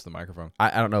the microphone.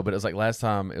 I don't know, but it was like last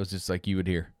time. It was just like you would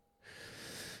hear.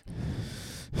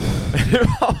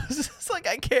 I was just like,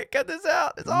 I can't cut this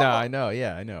out. It's awful. No, I know.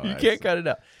 Yeah, I know. You can't cut it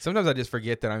out. Sometimes I just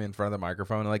forget that I'm in front of the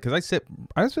microphone, like because I sit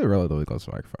really close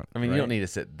to the microphone. I mean, right? you don't need to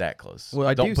sit that close. Well,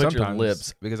 I don't do put sometimes your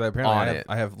lips because on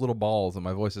I have little balls and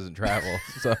my voice doesn't travel.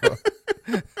 So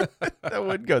that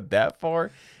wouldn't go that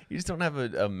far. You just don't have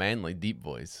a manly, deep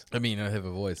voice. I mean, I have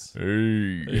a voice.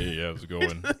 Hey, how's it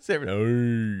going?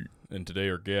 Hey, And today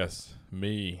our guest,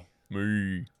 me.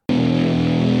 me.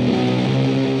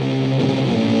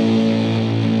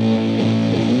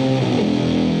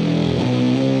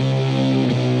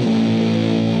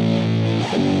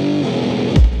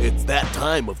 It's that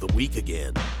time of the week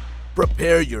again.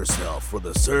 Prepare yourself for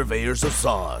the surveyors of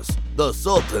saws, the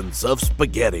sultans of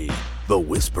spaghetti, the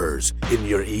whispers in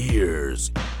your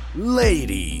ears.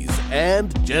 Ladies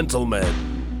and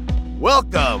gentlemen,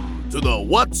 welcome to the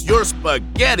What's Your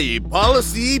Spaghetti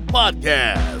Policy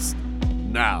podcast.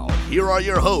 Now, here are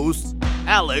your hosts,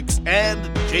 Alex and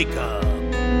Jacob.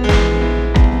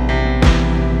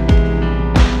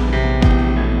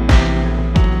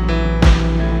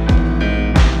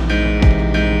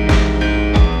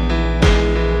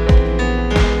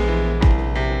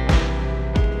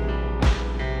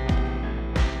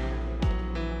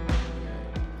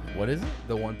 What is it?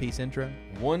 The One Piece intro.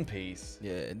 One Piece.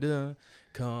 Yeah, duh.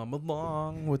 Come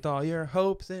along with all your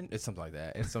hopes and it's something like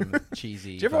that. It's some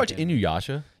cheesy. Did you ever watch fucking-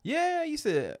 Inuyasha? Yeah, I used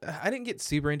to. I didn't get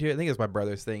super into it. I think it was my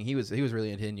brother's thing. He was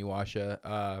really into Inuyasha.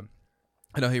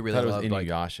 I know he I really thought it was loved like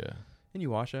Inuyasha.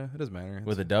 Inuyasha. It doesn't matter.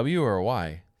 With a W or a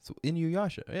Y? It's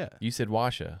Inuyasha. Yeah, You said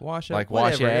Washa. Washa. Like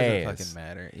wash whatever, your it ass. doesn't fucking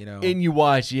matter. You know.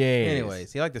 Inuyasha, yes.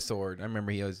 Anyways, he liked the sword. I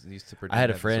remember he always used to. I had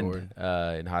a pretend to have the friend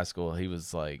sword. in high school. He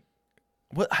was like,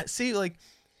 "What? See, like,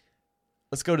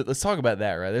 let's talk about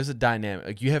that, right? There's a dynamic.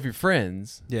 Like, you have your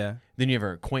friends, Yeah. then you have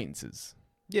your acquaintances,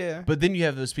 Yeah. but then you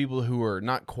have those people who are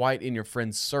not quite in your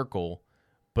friend's circle,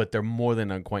 but they're more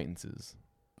than acquaintances.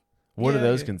 What are Yeah,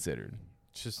 those yeah. considered?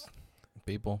 It's just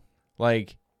people.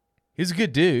 Like, he's a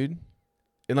good dude,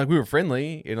 and like we were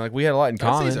friendly, and like we had a lot in I'd say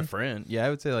common. he's a friend. Yeah, I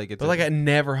would say like it's But like I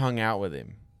never hung out with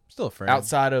him still a friend.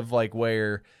 outside of like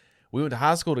where we went to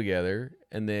high school together,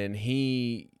 and then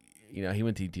he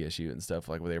went to ETSU and stuff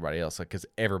like with everybody else, like because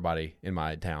everybody in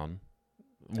my town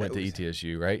went to It was-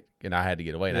 ETSU, right? And I had to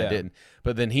get away, and I Yeah. didn't.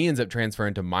 But then he ends up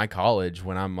transferring to my college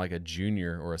when I'm like a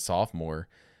junior or a sophomore,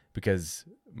 because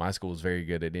my school was very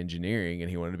good at engineering, and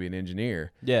he wanted to be an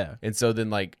engineer. Yeah. And so then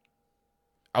like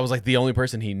I was like the only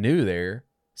person he knew there,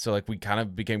 so like we kind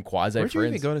of became quasi Where'd you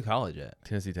friends. even go to college at?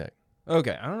 Tennessee Tech.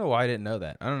 Okay, I don't know why I didn't know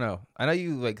that. I don't know. I know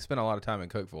you like spent a lot of time in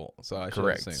Cookeville, so I should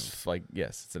Correct. assume. Like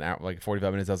yes, it's an hour, like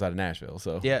 45 minutes outside of Nashville.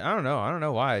 So Yeah, I don't know. I don't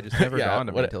know why. It just never dawned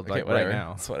on me until like whatever. right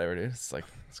now. It's whatever, dude. It's like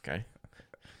it's okay.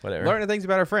 Whatever. Learning things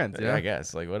about our friends. Yeah, Yeah, I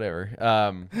guess like whatever.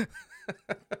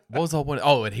 What was the whole point?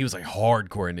 Oh, and he was like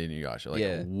hardcore into Inuyasha, like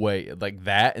Yeah. way like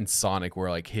that and Sonic were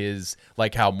like his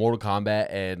like how Mortal Kombat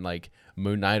and like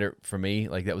Moon Knight are, for me,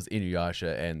 like that was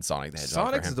Inuyasha and Sonic the Hedgehog.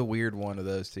 for Sonic's him. the weird one of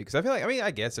those two because I feel like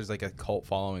I guess there's like a cult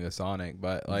following of Sonic,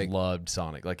 but like loved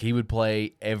Sonic. Like he would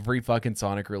play every fucking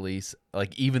Sonic release,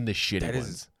 like even the shitty that ones.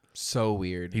 is so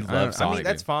weird. He I loves don't- I Sonic, mean,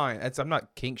 that's dude. fine. I'm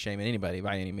not kink shaming anybody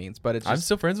by any means, but it's I'm just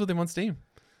still friends with him on Steam.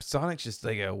 Sonic's just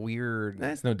like a weird.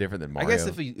 That's no different than Mario. I guess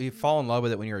if you fall in love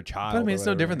with it when you're a child, but I mean, or it's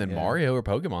no whatever, different than yeah. Mario or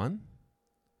Pokemon.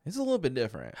 It's a little bit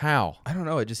different. How? I don't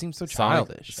know. It just seems so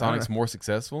childish. I don't Sonic's know. more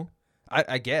successful.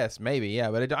 I guess maybe,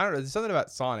 yeah, but I don't know. There's something about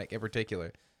Sonic in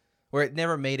particular where it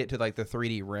never made it to like the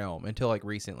 3D realm until like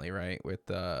recently, right? With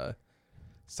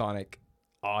Sonic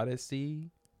Odyssey.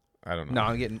 I don't know. No,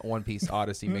 I'm getting One Piece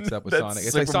Odyssey mixed up with That's Sonic.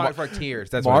 It's like Super Sonic Mar- Frontiers.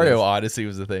 That's what it Mario is. Odyssey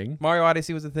was the thing. Mario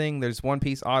Odyssey was the thing. There's One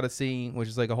Piece Odyssey, which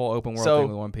is like a whole open world So- thing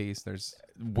with One Piece. There's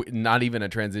Not even a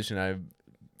transition I've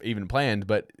even planned,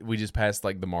 but we just passed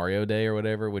like the Mario Day or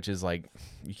whatever, which is like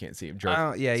you can't see it. Jerk.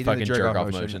 yeah, it's you did the fucking jerk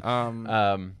off motion.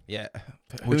 motion. Yeah.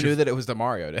 Who which knew is- that it was the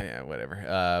Mario Day? Yeah,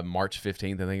 whatever. March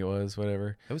 15th, I think it was.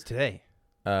 Whatever. It was today.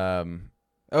 Um,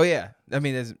 Oh yeah, I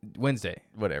mean it's Wednesday.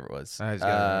 whatever it was. I just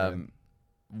got it.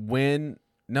 When?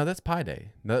 No, that's Pi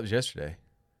Day. No, that was yesterday.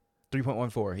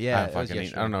 3.14. Yeah, it was I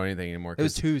yesterday. don't know anything anymore. It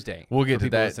was 'cause Tuesday. We'll get for to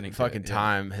people that. listening to Fucking it, yeah.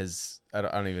 time has. I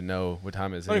don't even know what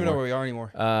time it is. I don't even know anymore. where we are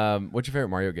anymore. What's your favorite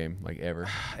Mario game, like ever?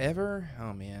 Ever?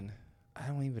 Oh man, I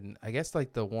don't even. I guess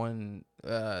like the one,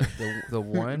 the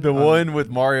one, The one with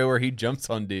Mario where he jumps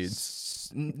on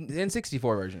dudes. N64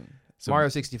 version. So- Mario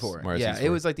 64. Mario yeah, 64. it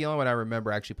was like the only one I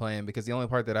remember actually playing because the only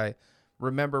part that I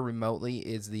remember remotely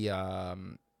is the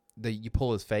you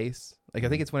pull his face. Like I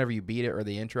think it's whenever you beat it or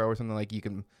the intro or something, like you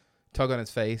can tug on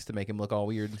his face to make him look all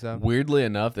weird and stuff. Weirdly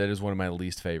enough, that is one of my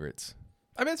least favorites.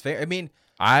 I mean, it's fair. I mean,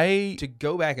 I to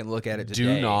go back and look at it do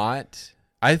today. not.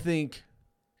 I think.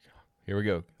 Here we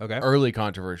go. Okay. Early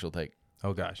controversial take.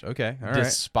 Oh gosh. Okay. All right.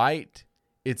 Despite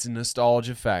its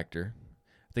nostalgia factor,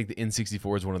 I think the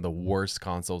N64 is one of the worst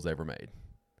consoles ever made.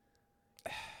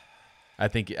 I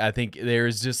think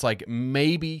there's just like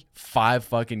maybe 5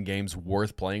 fucking games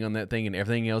worth playing on that thing, and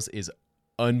everything else is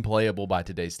unplayable by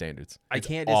today's standards. I It's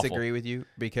can't awful. disagree with you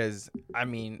because I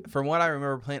mean, from what I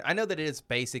remember playing, I know that it is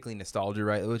basically nostalgia,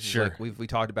 right? Which Sure. is like we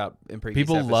talked about in previous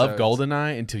People love episodes.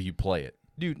 GoldenEye until you play it.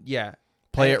 Dude. Yeah.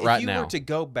 Play And it right if you now. were to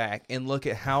go back and look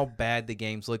at how bad the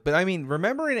games look, but I mean,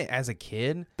 remembering it as a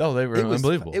kid, Oh, they were it was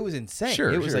unbelievable. It was insane.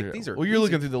 Sure, it was sure. like these are. Well, you're these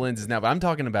looking are- through the lenses now, but I'm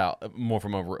talking about more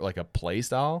from like a play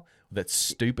style. That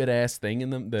stupid ass thing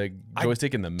in the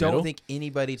joystick in the middle. Don't think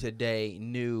anybody today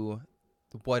knew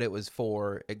what it was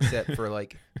for except for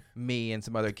like me and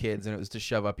some other kids, and it was to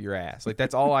shove up your ass. Like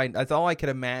that's all I could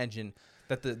imagine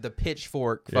that the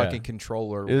pitchfork Yeah. fucking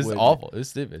controller it was would, awful. It was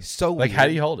stupid. So like, how weird.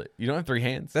 do you hold it? You don't have 3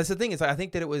 hands. That's the thing is I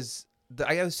think that it was.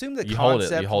 I assume the You hold it,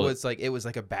 concept you hold it. was like it was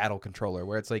like a battle controller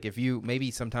where it's like if you maybe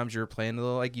sometimes you're playing a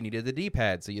little like you needed the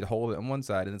D-pad so you'd hold it on one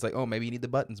side and it's like oh maybe you need the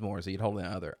buttons more so you'd hold it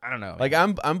on the other. I don't know. Like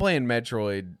I'm playing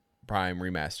Metroid Prime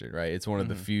Remastered, right? It's one of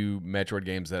the Mm-hmm. few Metroid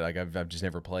games that like I've just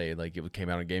never played. Like it came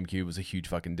out on GameCube, it was a huge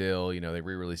fucking deal. You know, they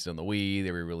re-released it on the Wii,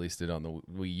 they re-released it on the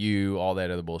Wii U, all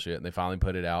that other bullshit, and they finally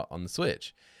put it out on the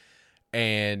Switch.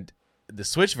 And the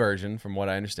Switch version, from what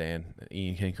I understand,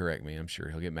 Ian can correct me. I'm sure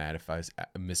he'll get mad if I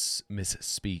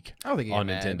misspeak I don't think you on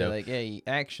get mad, but, Nintendo. like hey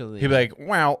actually He'll be like,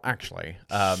 well, actually,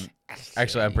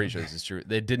 actually, I'm pretty sure this is true.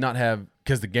 They did not have,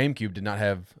 because the GameCube did not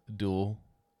have dual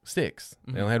sticks.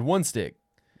 They only had one stick.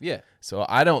 yeah. So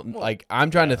I don't like.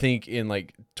 I'm trying to think in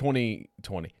like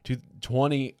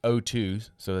 2002.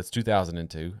 So that's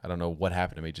 2002. I don't know what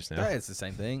happened to me just now. It's the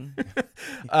same thing.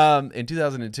 In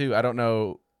 2002, I don't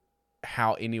know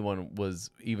how anyone was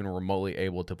even remotely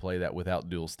able to play that without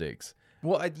dual sticks.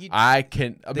 Well, I the mean,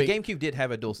 GameCube did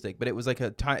have a dual stick, but it was like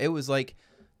it was like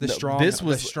the No, strong this the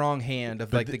was- strong hand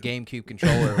of like the GameCube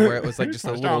controller where it was like just a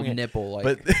little Strong hand. nipple like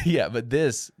but yeah, but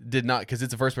this did not, because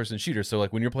it's a first-person shooter. So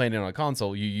like when you're playing it on a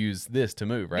console, you use this to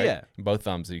move, right? Yeah. Both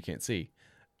thumbs so you can't see.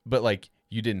 But like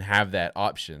you didn't have that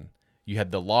option. You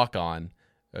had the lock on,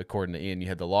 according to Ian. You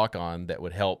had the lock on that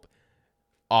would help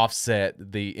offset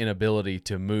the inability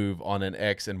to move on an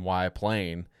X and Y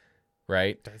plane,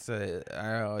 right? that's I don't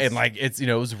know. And like it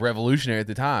was revolutionary at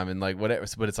the time, and like whatever.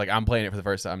 But it's like I'm playing it for the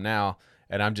first time now,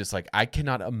 and I'm just like I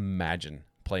cannot imagine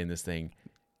playing this thing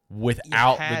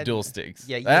without the had- dual sticks.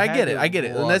 yeah, you And I had get it. to I get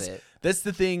it. And want that's it. that's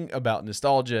the thing about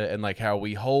nostalgia and like how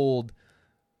we hold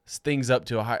things up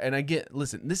to a high. And I get.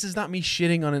 Listen, this is not me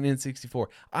shitting on an N64.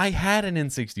 I had an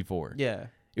N64. yeah.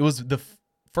 It was the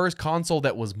first console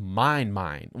that was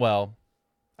mine. Well,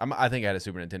 I think I had a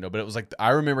Super Nintendo, but it was like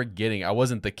I remember getting. I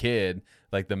wasn't the kid,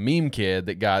 like the meme kid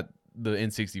that got the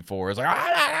N64. It was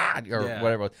like or Yeah.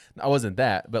 whatever. I wasn't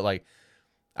that, but like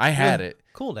I had it.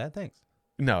 Cool, Dad. Thanks.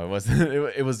 No, it wasn't.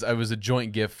 It was a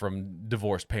joint gift from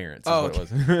divorced parents. Is Oh, what it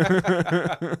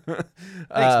was. Thanks,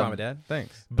 Mom and Dad.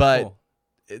 Thanks. But Cool.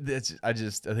 I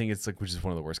think it's like which is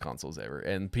one of the worst consoles ever,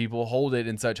 and people hold it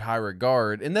in such high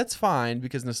regard, and that's fine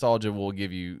because nostalgia will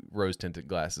give you rose tinted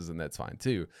glasses, and that's fine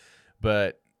too.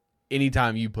 But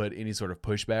anytime you put any sort of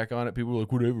pushback on it, people are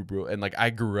like, whatever, bro. And like I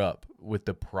grew up with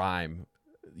the prime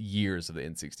years of the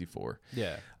N64.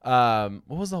 Yeah.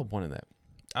 What was the whole point of that?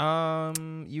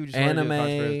 You just wanted to do a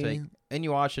controversial take. Anime. And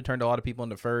you watched it turned a lot of people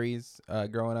into furries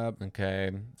growing up.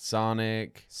 Okay,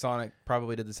 Sonic. Sonic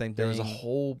probably did the same thing. There was a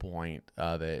whole point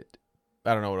of it.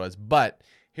 I don't know what it was, but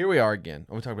here we are again.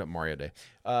 I'm talking about Mario Day.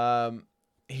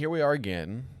 Here we are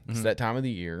again. It's that time of the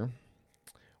year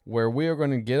where we are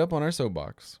going to get up on our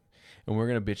soapbox and we're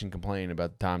going to bitch and complain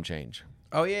about the time change.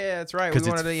 Oh yeah, that's right. We Because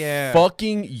wanted it's to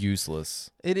fucking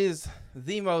useless. It is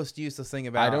the most useless thing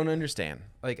about. I don't understand.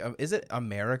 like. Is it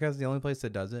America's the only place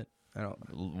that does it? I don't.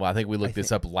 Well, I think we looked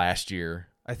this up last year,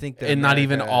 I think that and not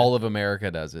even America- all of America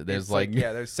does it. There's it's like,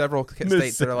 yeah, there's several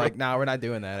states that are like, nah, we're not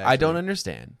doing that. I don't actually."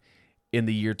 understand in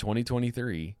the year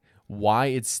 2023 why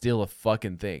it's still a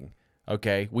fucking thing.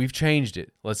 Okay, we've changed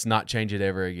it. Let's not change it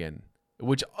ever again.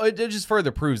 Which it just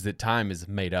further proves that time is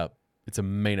made up. It's a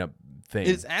made up thing.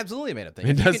 It's absolutely a made up thing.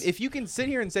 It does- If you can sit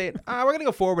here and say, we're gonna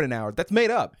go forward an hour, that's made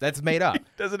up. That's made up.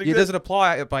 Doesn't It exist. doesn't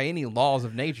apply by any laws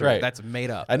of nature. Right. That's made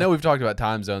up. I know we've talked about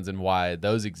time zones and why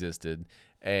those existed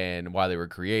and why they were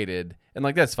created. And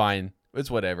like that's fine. It's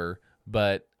whatever.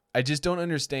 But I just don't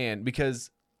understand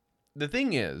because the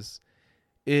thing is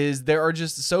there are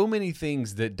just so many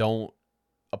things that don't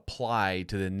apply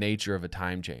to the nature of a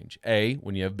time change.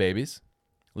 When you have babies,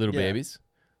 little Yeah. babies,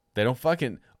 they don't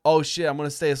fucking oh shit, I'm going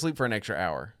to stay asleep for an extra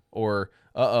hour. Or,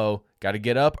 got to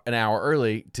get up an hour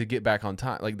early to get back on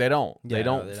time. Like they don't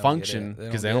function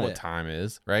because they don't know what time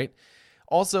is, right?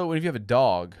 Also, if you have a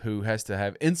dog who has to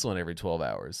have insulin every 12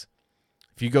 hours,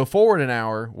 if you go forward an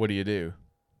hour, what do?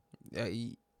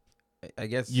 I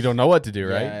guess You don't know what to do,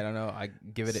 right? Yeah, I don't know. I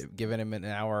giving him an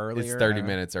hour earlier. It's 30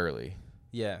 minutes early.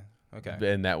 Yeah.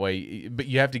 Okay. And that way, but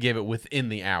you have to give it within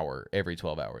the hour every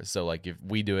 12 hours. So like if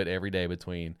we do it every day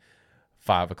between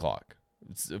 5 o'clock.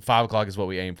 5 o'clock is what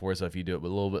we aim for. So if you do it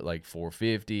with a little bit like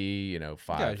 4:50,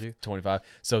 5:25.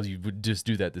 So you would just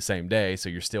do that the same day. So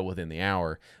you're still within the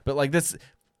hour. But like this,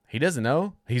 he doesn't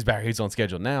know. He's on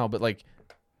schedule now. But like,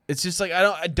 it's just like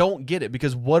I don't get it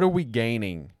because what are we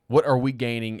gaining? What are we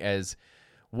gaining as?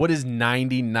 What is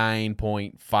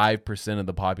 99.5% of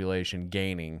the population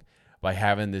gaining by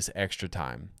having this extra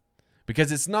time?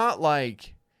 Because it's not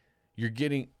like you're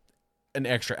getting an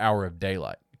extra hour of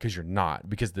daylight because you're not.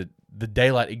 Because the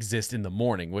daylight exists in the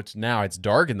morning, which now it's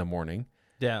dark in the morning.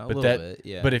 Yeah, but bit.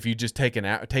 Yeah. But if you just take an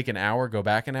hour, go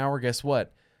back an hour, guess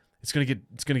what? It's gonna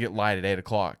get light at 8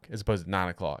 o'clock as opposed to 9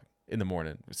 o'clock in the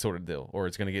morning, sort of deal. Or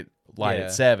it's gonna get light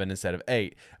at 7 instead of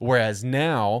 8. Whereas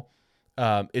now,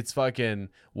 it's fucking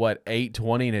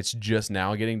 8:20 and it's just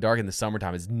now getting dark. In the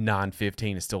summertime, it's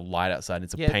 9:15. It's still light outside.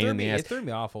 It's a pain in the ass. It threw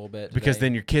me off a little bit because today.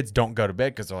 then your kids don't go to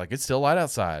bed because they're like, it's still light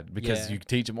outside. Because you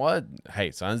teach them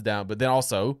hey, sun's down. But then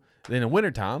also in the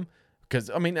wintertime,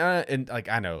 because I mean, and like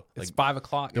I know, it's like 5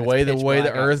 o'clock. the way the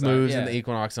Earth moves and the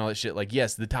equinox and all that shit. Like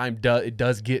yes, the time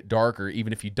does get darker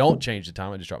even if you don't change the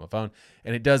time. I just dropped my phone,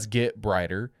 and it does get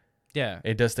brighter. Yeah,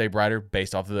 it does stay brighter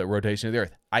based off of the rotation of the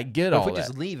Earth. I get all that. If we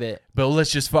just leave it, but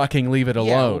let's just fucking leave it alone.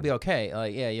 Yeah, we'll be okay.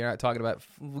 Like, yeah, you're not talking about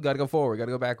we got to go forward, got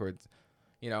to go backwards.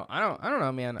 I don't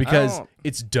know, man. Because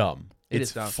it's dumb.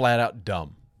 It's dumb. Flat out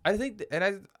dumb. I think,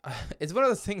 it's one of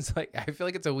those things. Like, I feel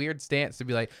like it's a weird stance to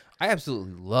be like, I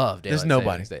absolutely love daylight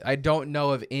savings day. I don't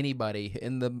know of anybody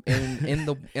on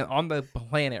the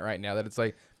planet right now that it's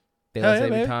like daylight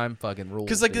saving time fucking rules.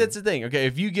 Because like that's the thing. Okay,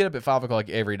 if you get up at 5 o'clock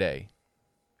every day.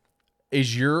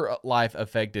 Is your life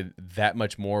affected that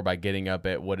much more by getting up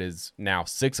at what is now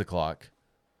 6 o'clock?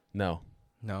 No.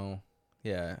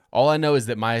 Yeah. All I know is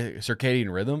that my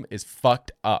circadian rhythm is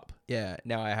fucked up. Yeah.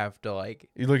 Now I have to like.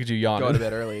 You look at you yawning. Go to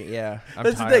bed early. Yeah. I'm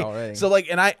That's tired the thing. already. So like,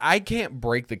 and I can't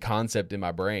break the concept in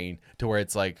my brain to where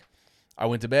it's like, I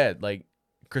went to bed. Like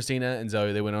Christina and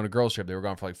Zoe, they went on a girls trip. They were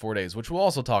gone for like 4 days, which we'll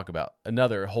also talk about.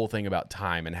 Another whole thing about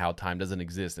time and how time doesn't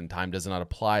exist and time does not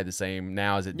apply the same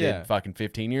now as it did fucking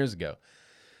 15 years ago.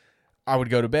 I would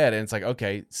go to bed and it's like,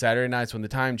 okay, Saturday nights when the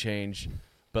time changed,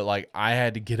 but like I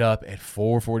had to get up at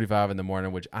 4:45 in the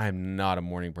morning, which I am not a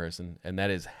morning person. And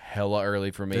that is hella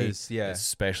early for me,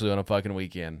 especially on a fucking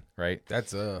weekend, right?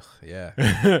 That's,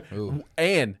 yeah.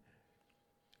 And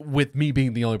with me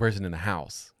being the only person in the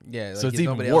house. Yeah, like so it's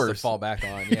even nobody worse. Else to fall back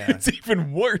on. Yeah, it's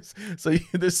even worse. So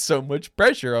there's so much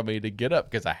pressure on me to get up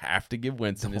because I have to give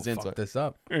Winston his insulin. Fuck this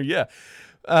up. Yeah,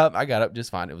 I got up just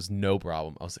fine. It was no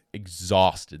problem. I was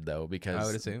exhausted though because I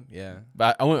would assume, yeah.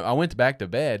 But I went back to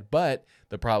bed. But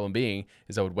the problem being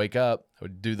is I would wake up, I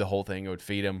would do the whole thing. I would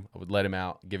feed him, I would let him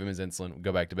out, give him his insulin,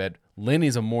 go back to bed.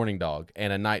 Lenny's a morning dog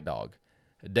and a night dog.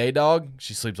 A day dog,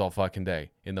 she sleeps all fucking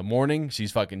day. In the morning,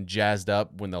 she's fucking jazzed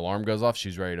up. When the alarm goes off,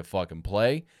 she's ready to fucking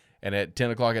play. And at 10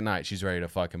 o'clock at night, she's ready to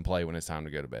fucking play when it's time to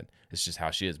go to bed. It's just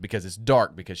how she is. Because it's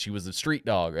dark, because she was a street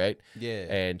dog, right? Yeah.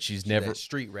 And she's never... That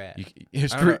street rat. Is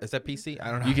that PC?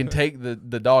 I don't know. You can take the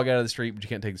dog out of the street, but you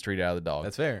can't take the street out of the dog.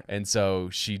 That's fair. And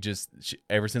so she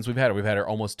ever since we've had her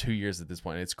almost 2 years at this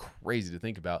point. And it's crazy to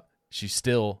think about. She's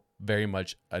still very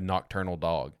much a nocturnal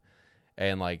dog.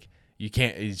 And like... You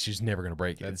can't. She's never gonna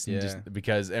break it. It's just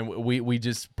because, and we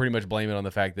just pretty much blame it on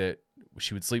the fact that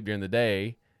she would sleep during the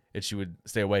day and she would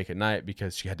stay awake at night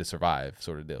because she had to survive,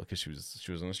 sort of deal. Because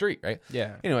she was on the street, right?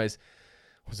 Yeah. Anyways,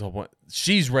 what's the whole point?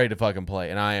 She's ready to fucking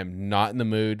play, and I am not in the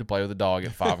mood to play with a dog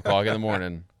at 5 o'clock in the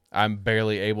morning. I'm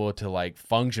barely able to like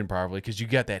function properly because you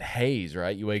got that haze,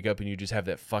 right? You wake up and you just have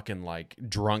that fucking like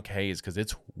drunk haze because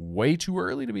it's way too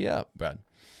early to be up. But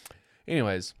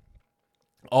anyways,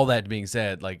 all that being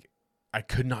said, like. I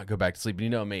could not go back to sleep. And you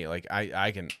know me, like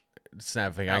I can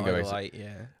snap a finger, I can go back to sleep.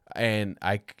 Yeah. And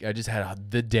I just had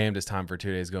the damnedest time for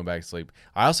 2 days going back to sleep.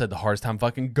 I also had the hardest time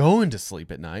fucking going to sleep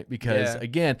at night because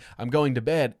again, I'm going to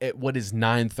bed at what is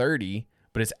 9:30,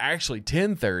 but it's actually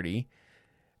 10:30.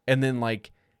 And then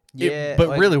like,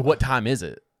 really, what time is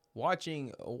it?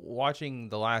 Watching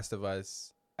The Last of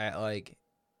Us at like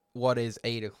what is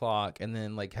 8 o'clock, and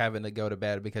then like having to go to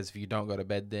bed because if you don't go to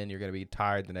bed, then you're gonna be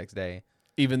tired the next day.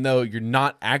 even though you're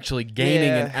not actually gaining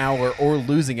an hour or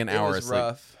losing an hour of sleep. It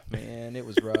was rough, man. It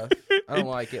was rough. I don't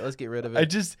like it. Let's get rid of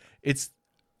it. It's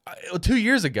 2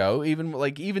 years ago, even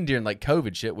during like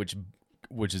COVID shit, which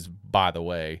is, by the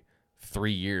way,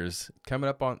 3 years. Coming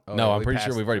up on... no, I'm pretty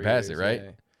sure we've already passed it, right?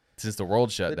 Yeah. Since the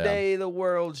world shut down. The day the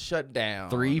world shut down.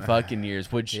 3 fucking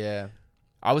years, which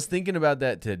I was thinking about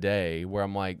that today, where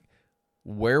I'm like,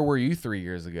 where were you 3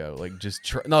 years ago? Like,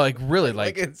 just really,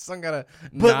 like it's some kind of.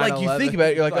 But like, you think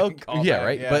about it, you're like, oh yeah,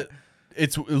 right. Yeah. But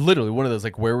it's literally one of those,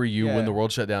 like, where were you when the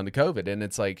world shut down to COVID? And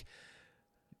it's like,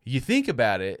 you think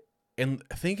about it and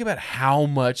think about how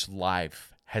much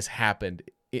life has happened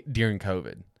during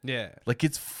COVID. Yeah, like,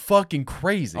 it's fucking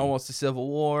crazy. Almost a civil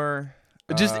war.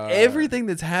 Just everything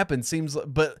that's happened seems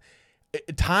like, but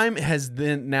time has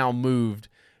then now moved.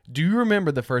 Do you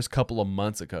remember the first couple of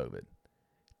months of COVID?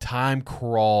 Time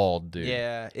crawled, dude.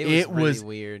 Yeah, it was really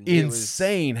weird.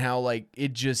 Insane how like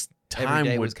it just time every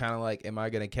day was kind of like, am I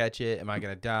gonna catch it? Am I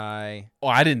gonna die? Oh,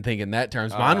 I didn't think in that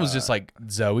terms. Mine was just like,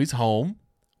 Zoe's home,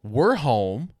 we're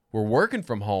working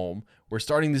from home, we're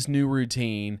starting this new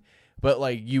routine. But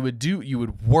like you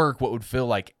would work what would feel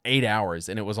like 8 hours,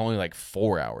 and it was only like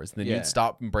 4 hours. And then you'd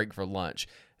stop and break for lunch.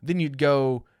 Then you'd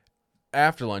go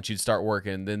after lunch. You'd start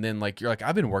working. Then like you're like,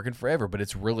 I've been working forever, but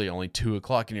it's really only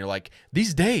 2:00. And you're like,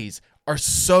 these days are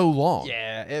so long.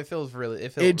 Yeah, it just really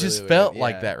felt weird.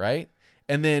 like that, right?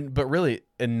 And then, but really,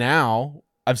 and now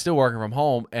I'm still working from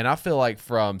home, and I feel like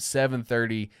from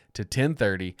 7:30 to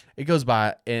 10:30, it goes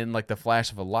by in like the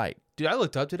flash of a light. Dude, I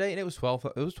looked up today and it was 12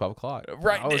 o'clock.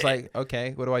 Right. I was like,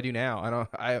 okay, what do I do now?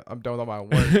 I'm done with all my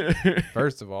work.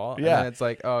 First of all. Yeah. And then it's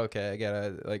like, oh, okay, I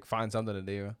gotta like find something to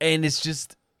do. And it's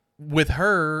just with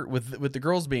her, with the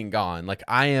girls being gone, like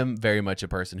I am very much a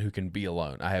person who can be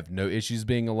alone. I have no issues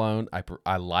being alone.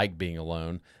 I like being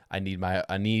alone. I need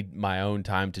my own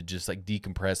time to just like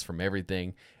decompress from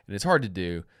everything. And it's hard to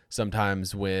do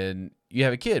sometimes when you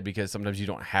have a kid, because sometimes you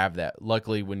don't have that.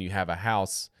 Luckily, when you have a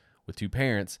house with 2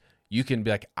 parents, you can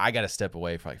be like, I got to step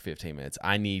away for like 15 minutes.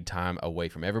 I need time away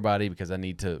from everybody because I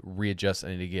need to readjust.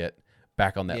 I need to get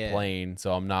back on that plane.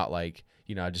 So I'm not like,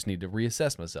 I just need to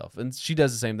reassess myself. And she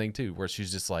does the same thing too, where she's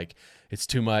just like, it's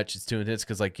too much. It's too intense.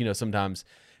 Cause like, sometimes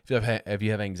if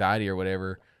you have anxiety or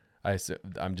whatever,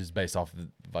 I'm just based off of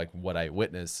like what I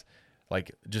witness,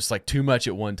 like just like too much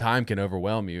at one time can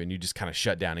overwhelm you and you just kind of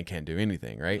shut down and can't do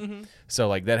anything. Right. Mm-hmm. So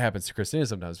like that happens to Christina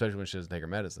sometimes, especially when she doesn't take her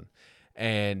medicine.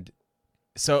 And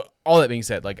so all that being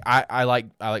said, like I like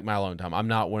my alone time. I'm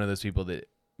not one of those people that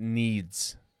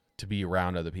needs to be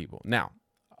around other people. Now,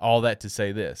 all that to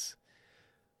say this.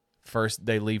 First,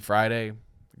 they leave Friday.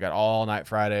 Got all night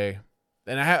Friday.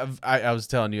 And I was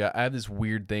telling you, I have this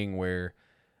weird thing where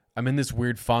I'm in this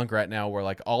weird funk right now where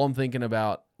like all I'm thinking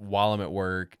about while I'm at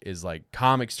work is like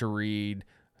comics to read,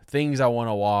 things I want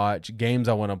to watch, games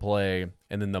I want to play,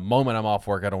 and then the moment I'm off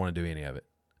work, I don't want to do any of it.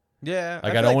 Yeah,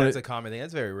 like I don't want. That's a common thing.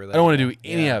 That's very relatable. I don't want to do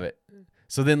any of it.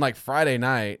 So then, like Friday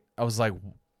night, I was like,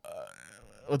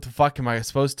 "What the fuck am I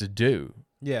supposed to do?"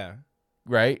 Yeah,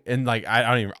 right. And like,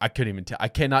 I couldn't even tell. I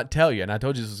cannot tell you. And I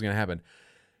told you this was gonna happen.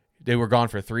 They were gone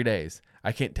for 3 days.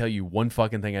 I can't tell you one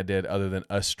fucking thing I did other than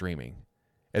us streaming,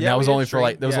 and that was only for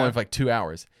like 2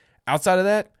 hours. Outside of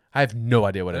that, I have no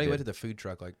idea what I did. Went to the food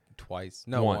truck like twice.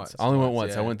 No, once. I only went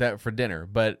once. I went that for dinner,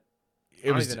 but. I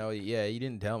don't even know. Yeah, you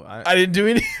didn't tell me. I didn't do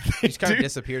anything. You just kind of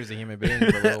disappeared as a human being for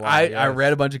a little while. I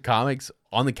read a bunch of comics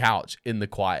on the couch in the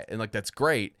quiet, and like that's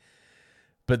great.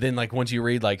 But then like once you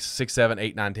read like 6, 7,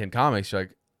 8, 9, 10 comics, you're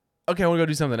like, okay, I want to go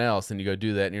do something else, and you go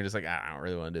do that, and you're just like, I don't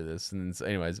really want to do this. And so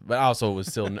anyways, but I also was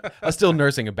still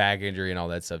nursing a back injury and all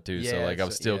that stuff too. So like I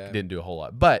was still didn't do a whole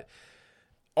lot. But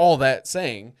all that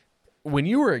saying, when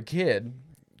you were a kid,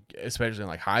 especially in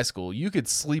like high school, you could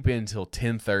sleep in until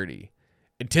 10:30.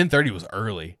 And 10:30 was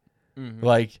early,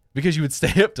 like because you would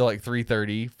stay up till like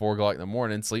 3:30, 4 o'clock in the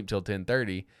morning, sleep till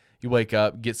 10:30. You wake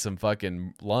up, get some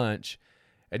fucking lunch,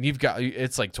 and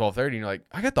it's like 12:30, and you're like,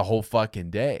 I got the whole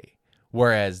fucking day.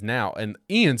 Whereas now, and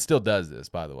Ian still does this,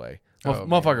 by the way.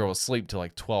 Motherfucker will sleep till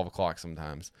like 12 o'clock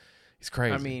sometimes. He's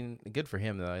crazy. I mean, good for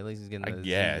him though. At least he's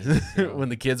getting. When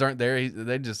the kids aren't there,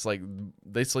 they just like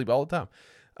they sleep all the time.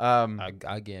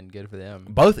 Again, good for them.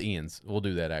 Both Ians will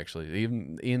do that actually.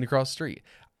 Even Ian across the street.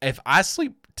 If I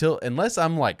sleep unless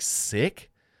I'm like sick,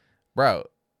 bro,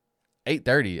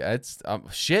 8:30. That's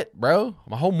shit, bro.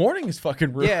 My whole morning is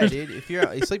fucking ruined. Yeah, dude. If you're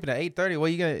sleeping at 8:30, what are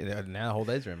you gonna now? The whole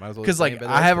day's ruined. Might as well. Because like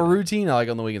I have a routine. I like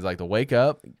on the weekends, I like to wake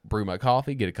up, brew my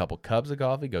coffee, get a couple cups of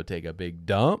coffee, go take a big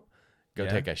dump,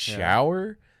 take a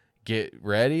shower, get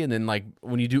ready, and then like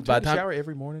when you do by the time shower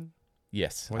every morning.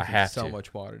 Yes, I have so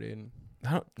much water, dude.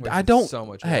 I don't so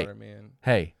much water, man.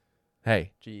 Hey,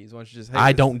 Hey, Jeez, why don't you just?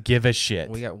 I don't give a shit.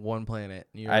 We got one planet.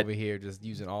 And you're over here just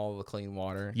using all the clean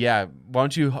water. Yeah, why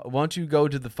don't you go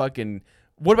to the fucking?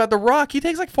 What about The Rock? He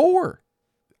takes like 4.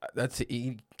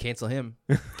 Cancel him.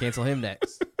 Cancel him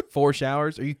next. 4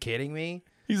 showers? Are you kidding me?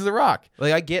 He's The Rock.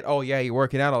 Like I get. Oh yeah, you're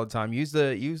working out all the time. Use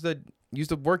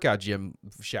the workout gym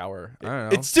shower. I don't know.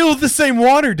 It's still the same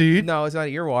water, dude. No, it's not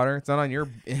your water. It's not on your.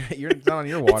 It's not on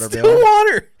your water it's bill. still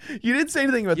water. You didn't say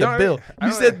anything about You the know bill. what I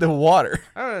You mean? said the water.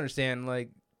 I don't understand like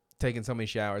taking so many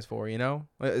showers for. Like,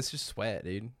 it's just sweat,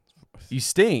 dude. You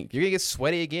stink. You're gonna get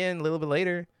sweaty again a little bit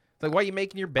later. It's like, why are you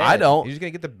making your bed? I don't. You're just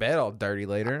gonna get the bed all dirty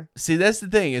later. See, that's the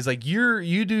thing. Is like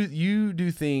you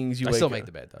do things. I still make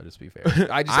the bed though. Just to be fair,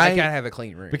 I gotta have a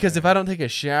clean room. Because if I don't take a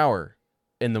shower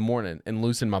in the morning and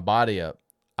loosen my body up,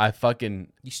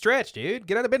 you stretch, dude.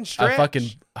 Get out of bed and stretch. I fucking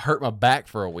hurt my back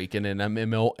for a week and then I'm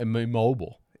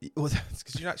immobile. Well, that's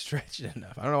because you're not stretching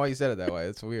enough. I don't know why you said it that way.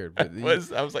 It's weird. But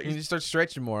I was like, you need to start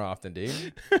stretching more often,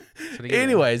 dude.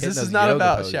 Anyways, this is not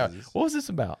about shower. What was this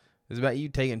about? It's about you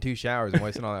taking 2 showers and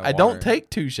wasting all that water. I don't take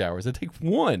 2 showers. I take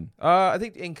 1. I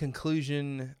think in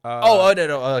conclusion. No.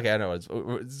 Okay, I know.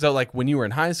 So like when you were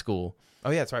in high school.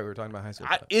 Oh yeah, that's right. We were talking about high school.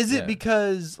 Is it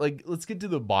because like let's get to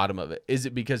the bottom of it? Is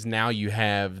it because now you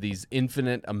have these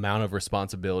infinite amount of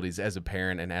responsibilities as a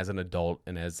parent and as an adult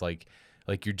and as like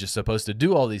you're just supposed to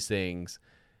do all these things,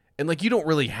 and like you don't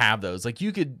really have those. Like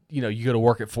you could you go to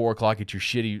work at 4 o'clock at your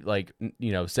shitty like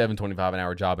 $7.25 an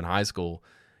hour job in high school,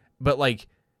 but like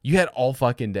you had all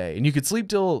fucking day and you could sleep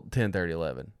till 10:30,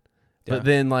 11. Yeah. But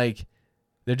then like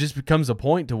there just becomes a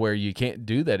point to where you can't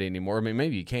do that anymore. I mean,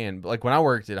 maybe you can, but like when I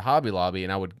worked at Hobby Lobby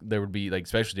and there would be like,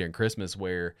 especially during Christmas,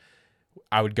 where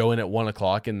I would go in at 1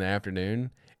 o'clock in the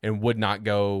afternoon and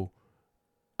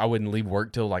I wouldn't leave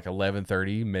work till like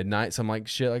 11:30, midnight, something like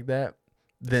shit like that.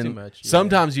 Then too much, yeah.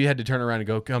 Sometimes you had to turn around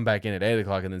and come back in at 8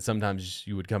 o'clock, and then sometimes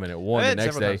you would come in at 1 the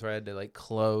next day. Times where I had to like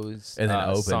close and then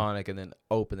open Sonic and then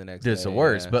open the next day. Just the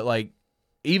worst. Yeah. But like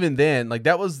even then, like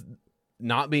that was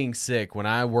not being sick when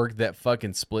I worked that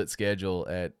fucking split schedule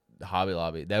at Hobby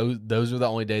Lobby. Those were the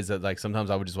only days that like sometimes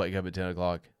I would just wake up at 10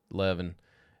 o'clock, 11,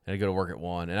 and I'd go to work at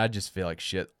 1, and I just feel like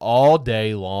shit all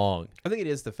day long. I think it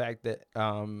is the fact that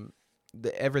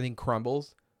everything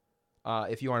crumbles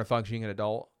if you aren't a functioning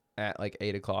adult at like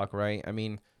 8 o'clock, right? I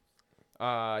mean,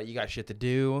 you got shit to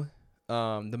do.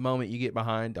 The moment you get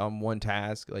behind on one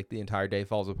task, like the entire day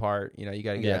falls apart. You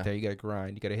got to get out there, you got to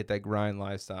grind, you got to hit that grind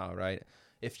lifestyle, right?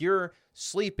 If you're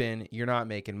sleeping, you're not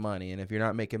making money, and if you're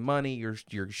not making money, you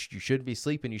should be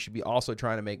sleeping. You should be also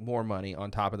trying to make more money on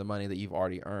top of the money that you've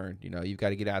already earned. You've got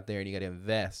to get out there and you got to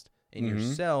invest in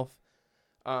yourself.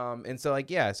 And so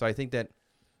so I think that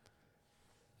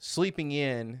sleeping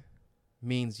in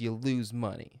means you lose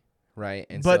money, right?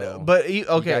 And but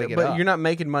you're not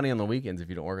making money on the weekends if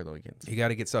you don't work on the weekends. You got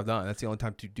to get stuff done. That's the only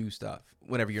time to do stuff.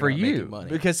 Whenever you're making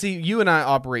money. Because see, you and I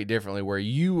operate differently. Where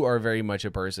you are very much a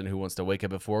person who wants to wake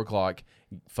up at 4 o'clock,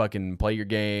 fucking play your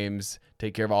games,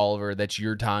 take care of Oliver. That's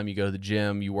your time. You go to the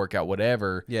gym, you work out,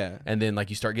 whatever. Yeah. And then like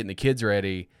you start getting the kids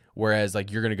ready. Whereas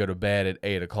like you're gonna go to bed at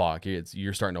 8 o'clock.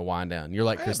 You're starting to wind down. You're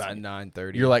like about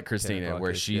 9:30. You're like Christina,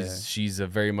 where she's a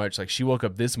very much like she woke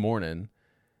up this morning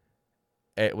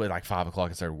at like 5 o'clock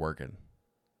and started working.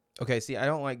 Okay, see, I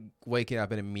don't like waking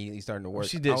up and immediately starting to work.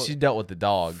 She dealt with the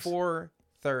dogs.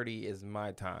 4:30 is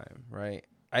my time, right?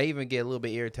 I even get a little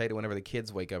bit irritated whenever the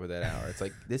kids wake up at that hour. It's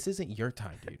like, this isn't your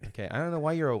time, dude. Okay, I don't know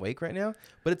why you're awake right now,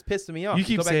 but it's pissing me off. You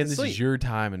keep saying this is your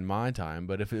time and my time,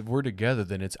 but if we're together,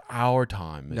 then it's our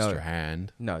time, Mr.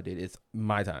 Hand. No, dude, it's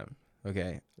my time.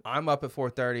 Okay, I'm up at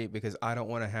 4:30 because I don't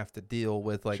want to have to deal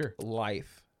with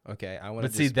life. Okay, I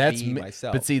want to just be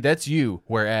myself. But see, that's you.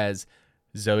 Whereas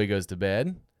Zoe goes to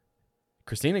bed,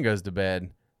 Christina goes to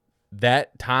bed.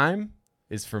 That time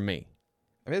is for me.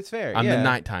 I mean, it's fair. I'm the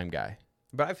nighttime guy.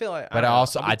 But I feel like, but I'll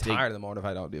be tired in the morning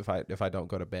if I don't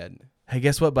go to bed. Hey,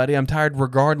 guess what, buddy? I'm tired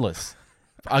regardless.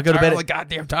 I'll go to bed all the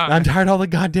goddamn time. I'm tired all the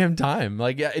goddamn time.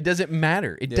 Like it doesn't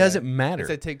matter. It doesn't matter.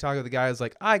 It's a TikTok of the guy who's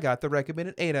like, I got the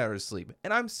recommended 8 hours of sleep,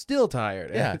 and I'm still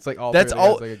tired. Yeah, and it's like all that's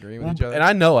all. like agreeing with each other. And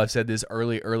I know I've said this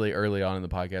early on in the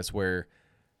podcast where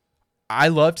I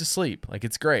love to sleep. Like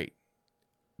it's great,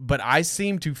 but I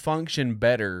seem to function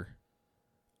better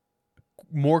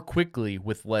more quickly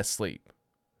with less sleep.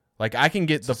 Like I can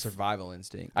get the survival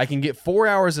instinct. I can get 4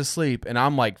 hours of sleep and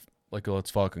I'm like let's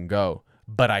fucking go.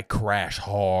 But I crash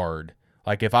hard.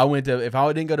 Like if I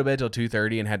didn't go to bed till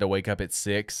 2:30 and had to wake up at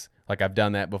 6, like I've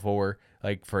done that before,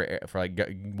 like for like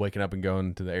waking up and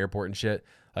going to the airport and shit.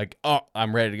 Like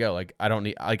I'm ready to go. Like I don't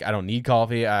need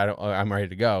coffee. I'm ready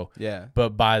to go. Yeah.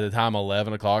 But by the time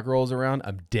 11 o'clock rolls around,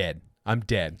 I'm dead. I'm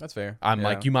dead. That's fair. I'm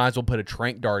like, you might as well put a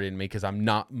tranq dart in me because I'm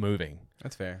not moving.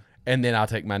 That's fair. And then I'll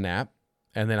take my nap,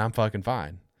 and then I'm fucking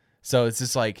fine. So it's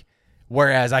just like,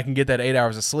 whereas I can get that 8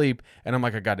 hours of sleep, and I'm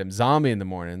like a goddamn zombie in the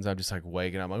mornings. I'm just like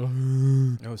waking up, like,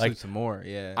 No, like sleep some more.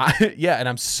 Yeah. And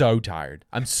I'm so tired.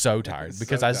 I'm so tired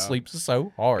because I sleep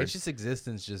so hard. It's just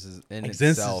existence, just in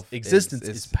Existence, itself. existence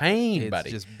is pain, it's buddy.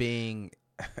 Just being.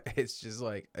 It's just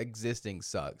like existing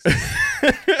sucks.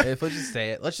 If let's just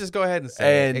say it, let's just go ahead and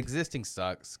say it. Existing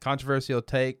sucks. Controversial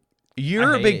take.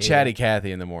 You're a big chatty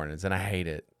Cathy in the mornings, and I hate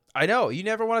it. I know you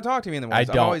never want to talk to me in the morning. I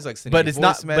don't. I'm always like sending but you it's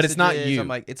voice not. But it's not messages. you. I'm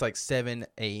like, it's like 7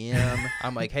 a.m.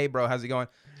 I'm like, hey bro, how's it going?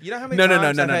 You know how many No.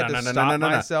 times I've had to stop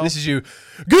myself? This is you.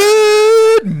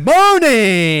 Good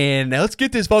morning. Now let's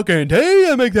get this fucking tea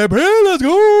and make that bread. Let's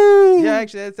go. Yeah,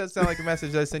 actually, that sounds like a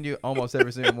message I send you almost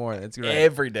every single morning. It's great.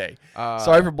 Every day.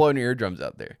 Sorry for blowing your eardrums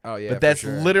out there. Oh yeah, but that's for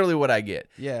sure. literally what I get.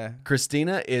 Yeah.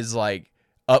 Christina is like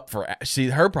up for.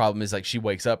 Her problem is like she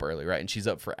wakes up early, right? And she's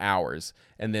up for hours,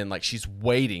 and then like she's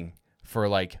waiting for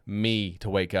like me to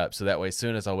wake up, so that way as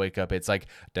soon as I wake up, it's like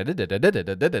So you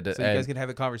guys can have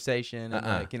a conversation and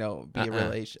like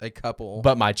be a couple.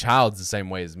 But my child's the same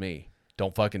way as me.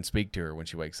 Don't fucking speak to her when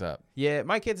she wakes up. Yeah,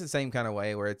 my kid's the same kind of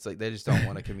way where it's like they just don't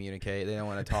want to communicate. They don't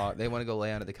want to talk. They want to go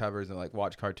lay under the covers and like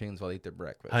watch cartoons while they eat their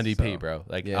breakfast. 100p, bro.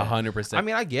 Like 100%. I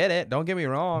mean, I get it. Don't get me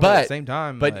wrong. But at the same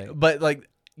time, but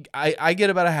I get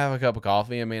about to have a cup of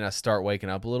coffee. I mean, I start waking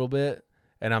up a little bit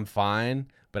and I'm fine.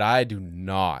 But I do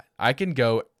not. I can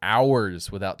go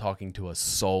hours without talking to a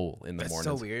soul in the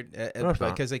morning. That's so weird.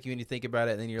 Because like when you think about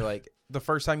it, and then you're like, the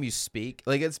first time you speak,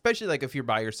 like especially like if you're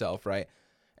by yourself, right?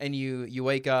 And you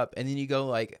wake up and then you go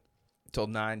like till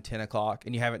 9, 10 o'clock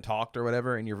and you haven't talked or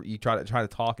whatever, and you try to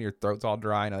talk and your throat's all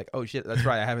dry and you're like, oh shit, that's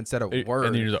right, I haven't said a word.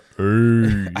 And then you're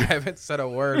like, I haven't said a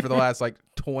word for the last like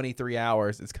 23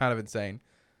 hours. It's kind of insane.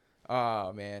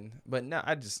 Oh man, but no,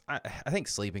 I think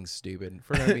sleeping's stupid. If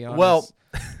we're gonna be honest, well,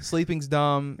 sleeping's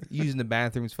dumb. Using the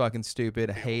bathroom's fucking stupid.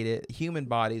 I hate it. Human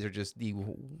bodies are just the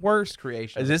worst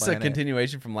creation. Is this a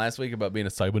continuation from last week about being a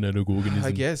cybernetic organism?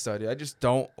 I guess so, dude. I just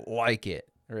don't like it.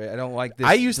 Right? I don't like this.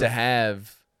 I used to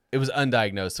have. It was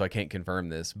undiagnosed, so I can't confirm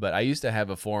this. But I used to have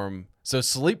a form. So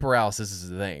sleep paralysis is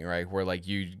the thing, right? Where like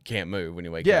you can't move when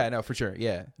you wake up. Yeah, no, for sure.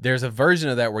 Yeah. There's a version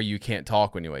of that where you can't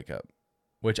talk when you wake up.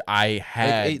 Which I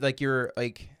had. Like you're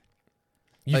like.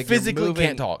 You like physically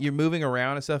can't talk. You're moving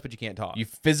around and stuff, but you can't talk. You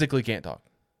physically can't talk.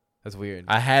 That's weird.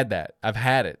 I had that. I've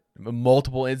had it.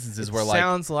 Multiple instances where like.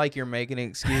 Sounds like you're making an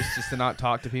excuse just to not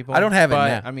talk to people. I don't have it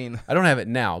now. I mean. I don't have it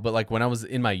now, but like when I was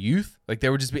in my youth, like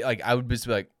there would just be like, I would just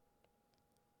be like.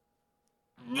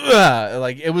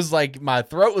 Like it was like my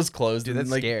throat was closed. Dude, that's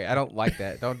like, scary. I don't like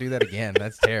that. Don't do that again.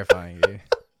 That's terrifying, dude.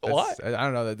 What? I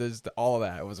don't know. There's all of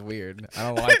that. It was weird. I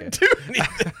don't like it. Do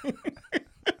anything.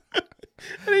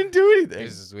 I didn't do anything.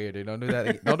 This is weird, dude. Don't do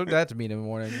that. Don't do that to me in the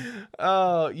morning.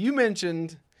 You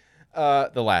mentioned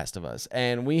The Last of Us,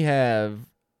 and we have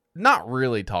not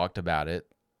really talked about it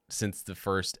since the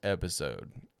first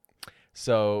episode.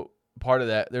 So part of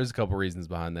that, there's a couple reasons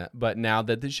behind that. But now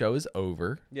that the show is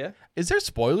over, is there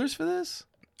spoilers for this?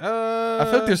 I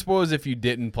feel like there's spoilers if you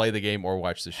didn't play the game or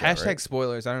watch the show. Hashtag right?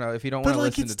 spoilers. I don't know if you don't want to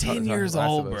listen to. But like it's 10 years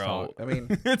old, bro. I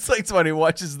mean, it's like somebody who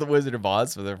watches The Wizard of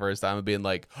Oz for the first time and being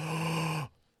like,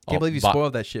 can't believe you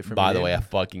spoiled that shit for me. By the way, I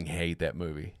fucking hate that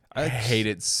movie. I hate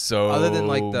it so much. Other than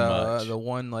like the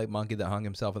one like monkey that hung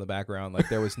himself in the background, like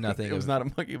there was nothing. It was not a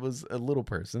monkey. It was a little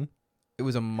person. It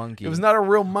was a monkey. It was not a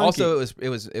real monkey. Also, it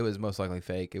was most likely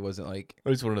fake. It wasn't like it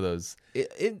was one of those. I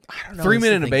don't know. 3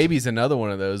 Men and a Baby's another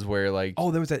one of those where like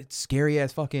there was that scary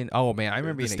ass fucking. Oh man, I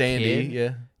remember being a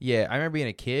kid. Yeah. I remember being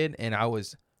a kid and I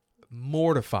was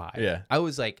mortified. Yeah, I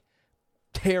was like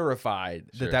terrified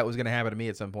that was gonna happen to me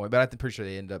at some point. But I'm pretty sure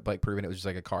they ended up like proving it was just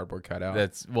like a cardboard cutout.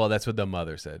 That's what the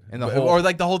mother said. And the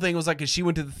whole thing was like, 'cause she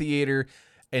went to the theater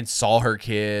and saw her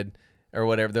kid. Or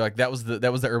whatever. They're like that was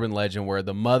the urban legend where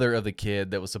the mother of the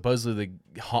kid that was supposedly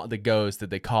the ghost that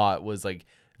they caught was like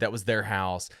that was their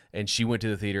house, and she went to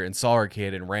the theater and saw her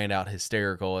kid and ran out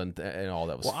hysterical and all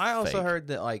that was. Well, I also heard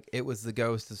that like it was the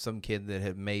ghost of some kid that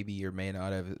had maybe or may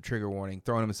not have, trigger warning,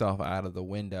 thrown himself out of the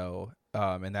window,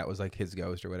 and that was like his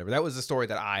ghost or whatever. That was the story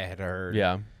that I had heard.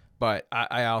 Yeah, but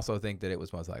I also think that it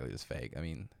was most likely just fake. I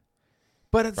mean,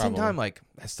 but at the same time, like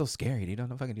that's still scary, dude. I don't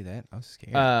know if I can do that. I was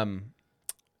scared.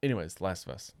 Anyways, Last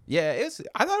of Us. Yeah,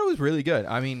 I thought it was really good.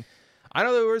 I mean, I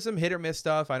know there was some hit or miss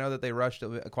stuff. I know that they rushed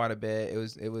quite a bit.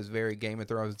 It was very Game of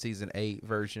Thrones season 8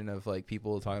 version of like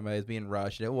people talking about it being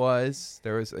rushed. And it was.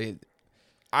 There was.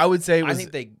 I would say. I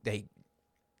think they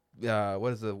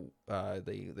what is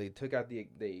they took out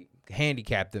they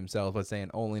handicapped themselves by saying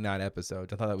only 9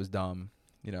 episodes. I thought that was dumb.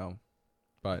 You know.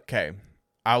 But okay,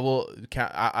 I will.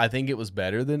 I think it was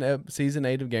better than season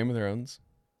 8 of Game of Thrones.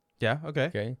 yeah, okay.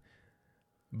 Okay,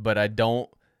 but I don't.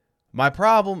 My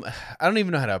problem, I don't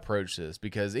even know how to approach this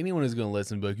because anyone who's going to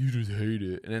listen, be like, you just hate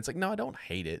it, and it's like, no, I don't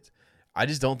hate it. I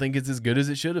just don't think it's as good as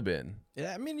it should have been.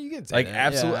 Yeah, I mean, you can say Like that.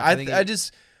 absolutely, Yeah, I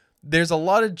just there's a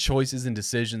lot of choices and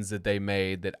decisions that they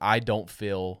made that I don't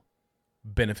feel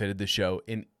benefited the show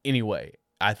in any way.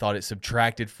 I thought it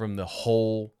subtracted from the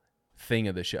whole thing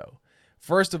of the show.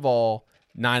 First of all,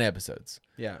 9 episodes.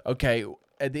 yeah. Okay,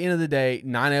 at the end of the day,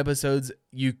 9 episodes.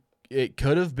 It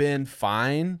could have been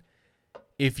fine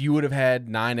if you would have had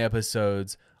 9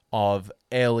 episodes of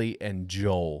Ellie and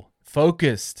Joel,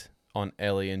 focused on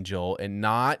Ellie and Joel, and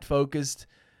not focused.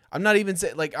 I'm not even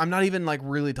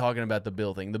really talking about the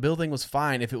Bill thing. The Bill thing was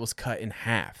fine if it was cut in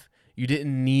half. You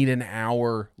didn't need an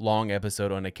hour-long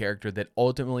episode on a character that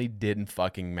ultimately didn't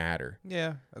fucking matter.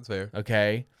 Yeah, that's fair.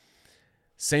 Okay?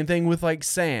 Same thing with like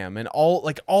Sam and all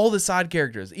the side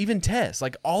characters, even Tess,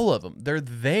 like all of them. They're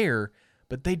there,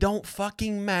 but they don't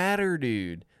fucking matter,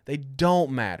 dude. They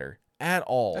don't matter at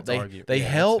all. They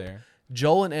help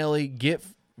Joel and Ellie get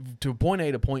to point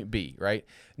A to point B, right?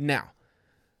 Now,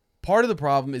 part of the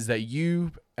problem is that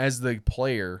you, as the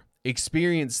player,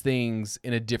 experience things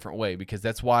in a different way because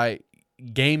that's why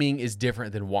gaming is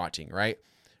different than watching, right?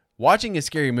 Watching a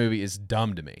scary movie is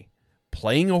dumb to me.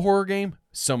 Playing a horror game,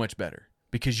 so much better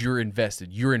because you're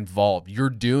invested, you're involved, you're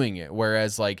doing it.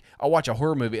 Whereas, like, I'll watch a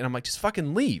horror movie and I'm like, just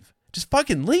fucking leave. Just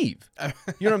fucking leave. You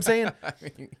know what I'm saying? I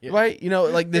mean, yeah. Right? You know,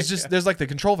 like there's like the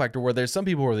control factor where there's some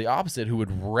people who are the opposite who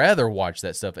would rather watch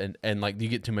that stuff and like you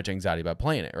get too much anxiety about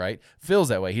playing it, right? Phil's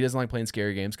that way. He doesn't like playing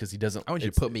scary games because he doesn't. I want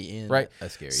you to put me in a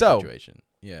scary So, situation.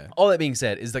 Yeah. All that being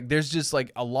said is like there's just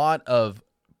like a lot of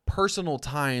personal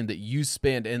time that you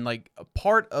spend, and like a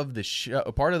part of the show,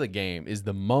 a part of the game is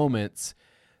the moments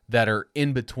that are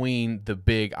in between the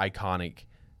big iconic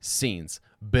scenes.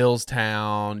 Bill's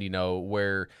town, you know,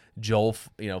 where Joel,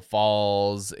 you know,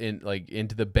 falls in like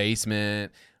into the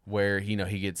basement where he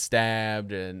gets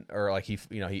stabbed he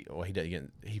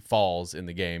falls in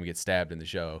the game, gets stabbed in the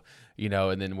show, you know,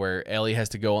 and then where Ellie has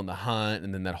to go on the hunt,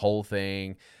 and then that whole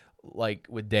thing like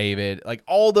with David, like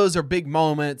all those are big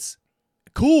moments,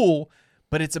 cool,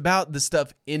 but it's about the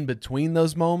stuff in between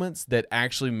those moments that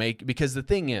actually make, because the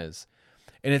thing is,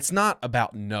 and it's not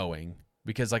about knowing,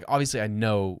 because like obviously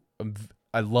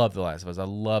I love The Last of Us. I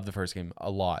love the first game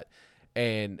a lot.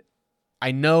 And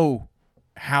I know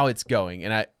how it's going.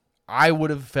 And I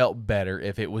would have felt better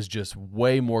if it was just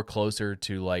way more closer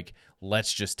to like,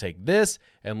 let's just take this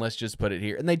and let's just put it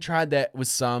here. And they tried that with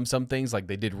some things. Like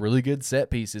they did really good set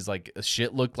pieces. Like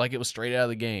shit looked like it was straight out of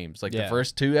the games. Like the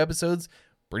first 2 episodes,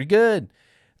 pretty good.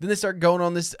 Then they start going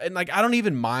on this. And like, I don't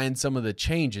even mind some of the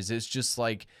changes. It's just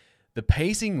like the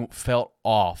pacing felt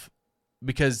off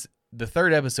because the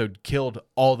 3rd episode killed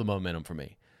all the momentum for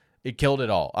me. It killed it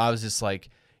all. I was just like,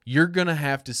 you're going to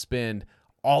have to spend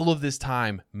all of this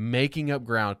time making up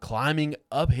ground, climbing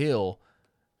uphill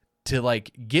to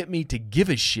like get me to give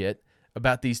a shit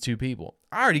about these 2 people.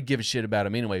 I already give a shit about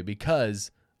them anyway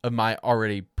because of my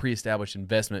already pre-established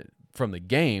investment from the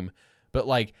game. But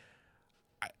like,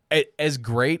 as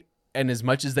great and as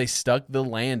much as they stuck the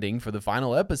landing for the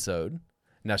final episode,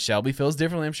 now Shelby feels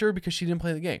differently, I'm sure, because she didn't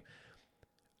play the game.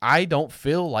 I don't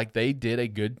feel like they did a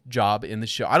good job in the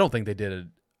show. I don't think they did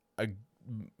a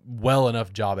well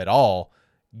enough job at all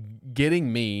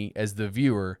getting me as the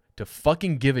viewer to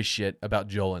fucking give a shit about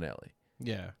Joel and Ellie.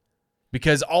 Yeah.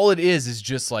 Because all it is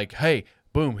just like, hey,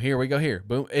 boom, here we go here.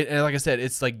 Boom. And like I said,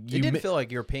 it's like you didn't feel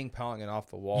like you were ping-ponging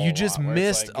off the wall. You just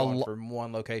missed like a lot from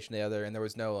one location to the other, and there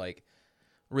was no like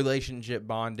relationship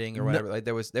bonding or whatever. Like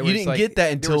there was you didn't like, get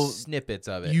that until snippets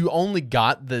of it. You only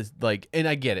got the like, and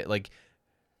I get it, like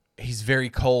he's very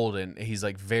cold and he's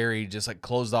like very just like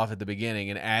closed off at the beginning,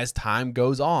 and as time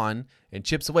goes on and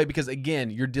chips away, because again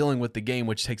you're dealing with the game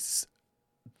which takes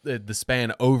the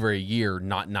span over a year,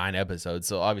 not 9 episodes,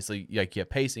 so obviously like you have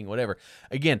pacing, whatever.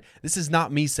 Again, this is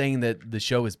not me saying that the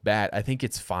show is bad. I think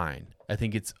it's fine. I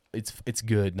think it's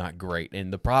good, not great.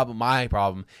 And my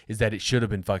problem is that it should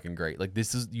have been fucking great. Like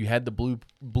you had the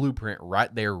blueprint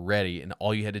right there ready, and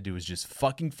all you had to do was just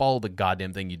fucking follow the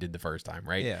goddamn thing you did the first time,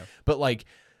 right? Yeah. But like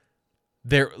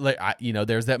there's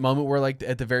that moment where like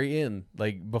at the very end,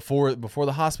 like before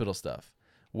the hospital stuff,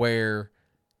 where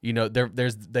you know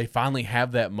they finally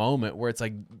have that moment where it's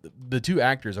like the 2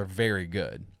 actors are very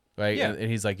good, right? Yeah. And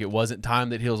he's like, it wasn't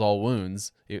time that heals all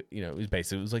wounds. It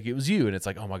was like it was you, and it's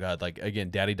like, oh my god, like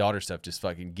again, daddy-daughter stuff just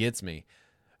fucking gets me.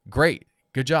 Great,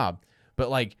 good job.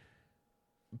 But like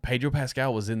Pedro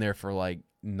Pascal was in there for like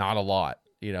not a lot,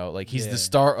 You know, like he's the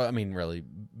star. I mean, really,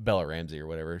 Bella Ramsey or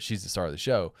whatever. She's the star of the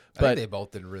show. But I think they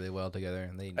both did really well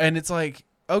together, and it's like,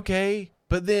 okay,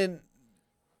 but then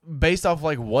based off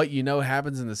like what you know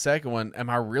happens in the second one,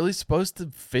 am I really supposed to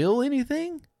feel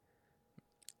anything?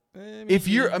 If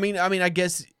you're, I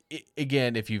guess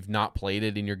again, if you've not played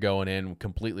it and you're going in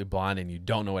completely blind and you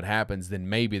don't know what happens, then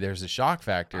maybe there's a shock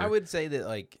factor. I would say that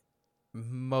like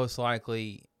most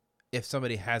likely, if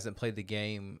somebody hasn't played the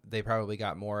game, they probably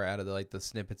got more out of the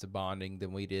snippets of bonding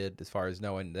than we did, as far as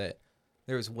knowing that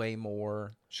there was way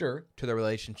more to the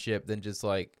relationship than just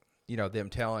like, you know, them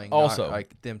telling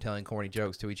corny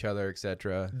jokes to each other,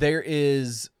 etc. There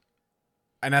is,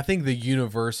 and I think the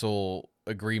universal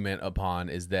agreement upon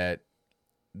is that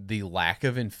the lack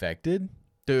of infected.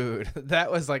 Dude,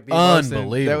 that was like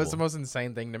unbelievable. That was the most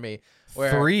insane thing to me.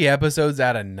 3 episodes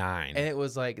out of 9, and it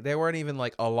was like there weren't even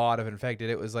like a lot of infected.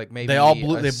 It was like maybe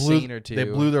scene or two. They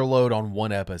blew their load on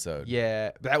 1 episode.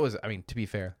 Yeah, that was. I mean, to be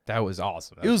fair, that was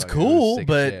awesome. It was cool,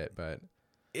 but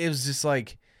it was just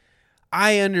like,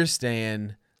 I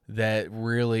understand that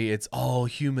really it's all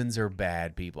humans are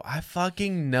bad people. I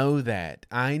fucking know that.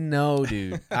 I know,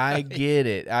 dude. I get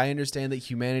it. I understand that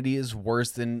humanity is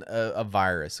worse than a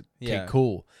virus. Okay,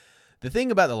 cool. The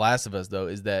thing about The Last of Us, though,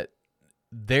 is that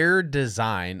their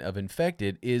design of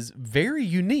infected is very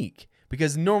unique.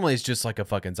 Because normally it's just like a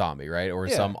fucking zombie, right? Or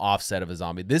some offset of a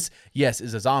zombie. This, yes,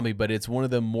 is a zombie, but it's one of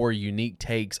the more unique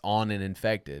takes on an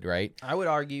infected, right? I would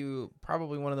argue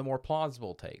probably one of the more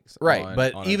plausible takes. Right,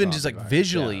 but even just like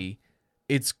visually,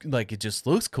 it's like it just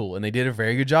looks cool. And they did a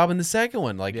very good job in the second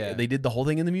one. Like they did the whole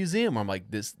thing in the museum. I'm like,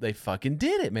 they fucking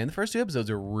did it, man. The first 2 episodes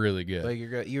are really good.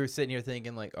 Like you were sitting here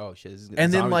thinking like, oh shit, this is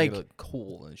and then like look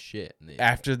cool and shit.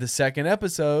 After the second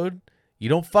episode, you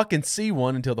don't fucking see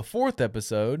one until the 4th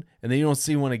episode, and then you don't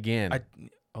see one again.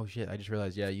 Oh shit! I just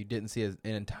realized. Yeah, you didn't see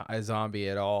a zombie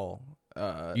at all.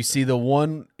 You see the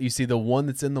one. You see the one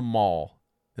that's in the mall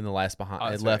in the Left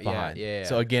Behind. Yeah.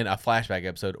 So again, a flashback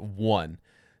episode 1.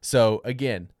 So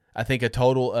again, I think a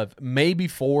total of maybe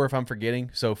 4 if I'm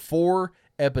forgetting. So 4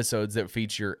 episodes that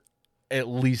feature at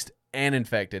least an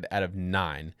infected out of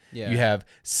 9. Yeah. You have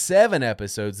 7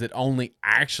 episodes that only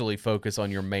actually focus on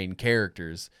your main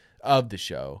characters of the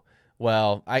show.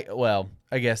 I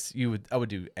guess I would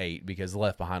do 8 because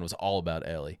Left Behind was all about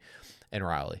Ellie and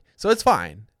Riley. So it's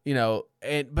fine, you know.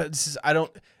 But this is,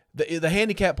 the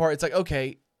handicap part. It's like,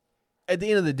 okay, at the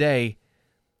end of the day,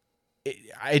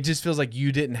 it just feels like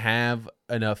you didn't have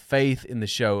enough faith in the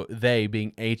show. They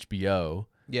being HBO.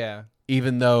 Yeah.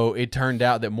 Even though it turned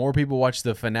out that more people watched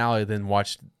the finale than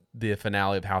watched the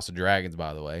finale of House of Dragons,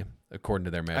 by the way, according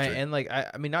to their metric.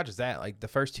 I mean, not just that. Like the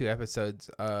first 2 episodes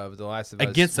of The Last of Us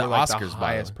against the were like Oscars, the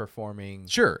highest performing.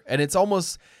 Sure, and it's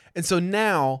almost, and so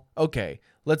now, okay,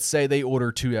 let's say they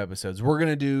order 2 episodes. We're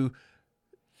gonna do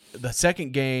the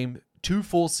second game, 2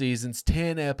 full seasons,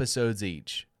 10 episodes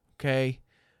each. Okay,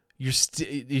 you're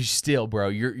still, bro.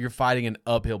 You're fighting an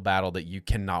uphill battle that you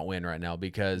cannot win right now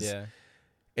because. Yeah.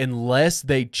 Unless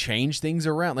they change things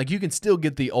around, like you can still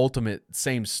get the ultimate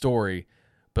same story,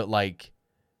 but like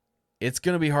it's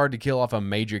gonna be hard to kill off a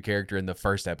major character in the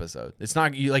first episode. It's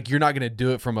not you're not gonna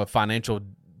do it from a financial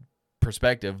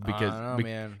perspective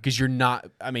because you're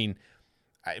not. I mean,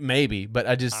 maybe, but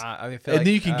I just and then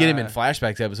you can get him in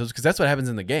flashbacks episodes because that's what happens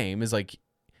in the game. Is like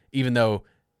even though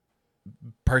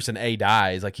person A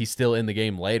dies, like he's still in the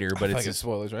game later, but it's just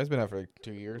spoilers, right? It's been out for like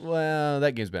 2 years. Well,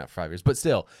 that game's been out for 5 years, but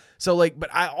still. So like, but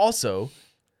I also,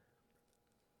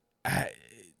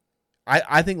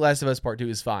 I think Last of Us Part 2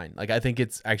 is fine. Like I think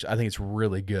it's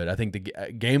really good. I think the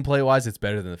gameplay wise, it's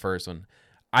better than the first one.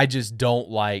 I just don't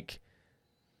like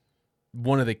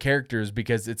one of the characters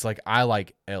because it's like I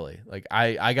like Ellie. Like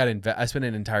I spent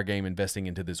an entire game investing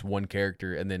into this one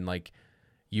character, and then like.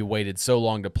 You waited so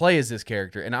long to play as this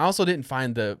character, and I also didn't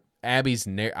find Abby's.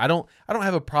 I don't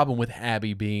have a problem with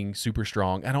Abby being super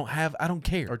strong. I don't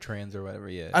care or trans or whatever.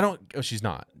 Yeah, I don't. Oh, she's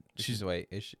not. Is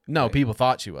she? No, people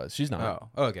thought she was. She's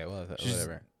not. Oh, okay. Well,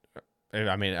 whatever.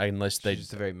 I mean, unless she's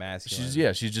just a very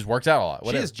masculine. She just works out a lot.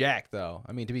 Whatever. She is jacked though.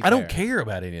 I mean, to be I don't care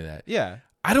about any of that. Yeah,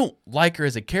 I don't like her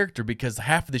as a character because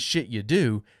half of the shit you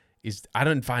do is I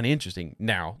don't find interesting.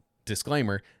 Now,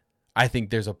 disclaimer: I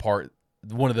think there's a part.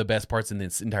 One of the best parts in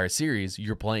this entire series,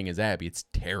 you're playing as Abby. It's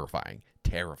terrifying.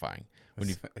 When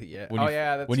you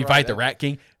fight the Rat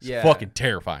King, it's fucking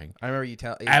terrifying. I remember you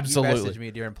absolutely. You messaged me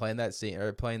during playing that scene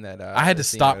or playing that. I had to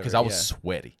stop because I was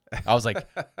sweaty. I was like,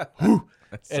 whew.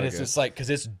 And it's just like because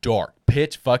it's dark,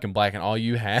 pitch fucking black, and all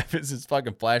you have is this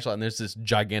fucking flashlight, and there's this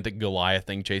gigantic Goliath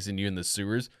thing chasing you in the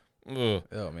sewers. Ugh.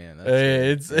 Oh man,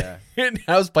 and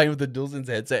I was playing with the DualSense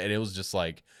headset, and it was just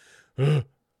like. Ugh.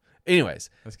 Anyways,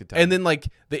 That's good time. and then like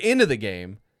the end of the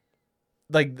game,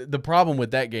 like the problem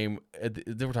with that game,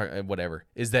 they were talking whatever,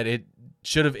 is that it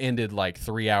should have ended like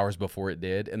 3 hours before it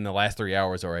did, and the last 3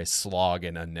 hours are a slog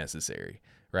and unnecessary,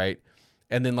 right?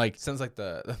 And then like sounds like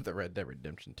the Red Dead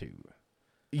Redemption 2.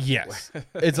 yes,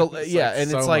 it's a and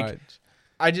so it's like much.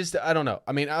 I don't know.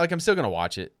 I mean, I'm still gonna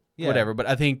watch it, whatever. But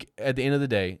I think at the end of the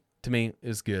day, to me,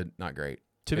 it's good, not great.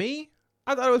 To me,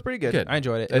 I thought it was pretty good. Good. I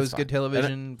enjoyed it. That's It was fine. good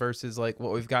television versus like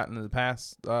what we've gotten in the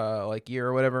past like year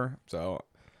or whatever. So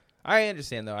I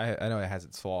understand though. I know it has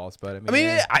its flaws, but I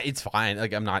mean, It's fine.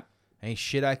 Like I'm not. ain't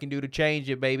shit I can do to change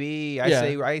it, baby. I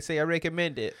Yeah. say I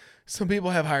recommend it. Some people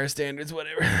have higher standards,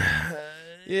 whatever.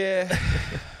 Yeah.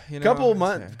 You know,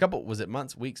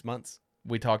 months, weeks, months.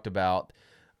 We talked about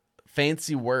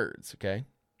fancy words. Okay.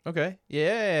 Okay.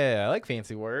 Yeah, I like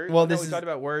fancy words. Well, You know, this we is- talked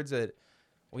about words that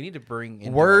we need to bring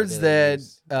into Words our that daily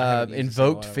use. I haven't used this in a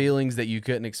invoked while. feelings that you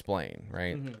couldn't explain,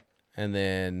 right? Mhm. And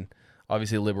then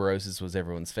obviously liberosis was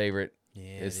everyone's favorite. Yeah,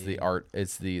 It's the dude. art.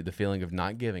 It's the feeling of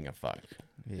not giving a fuck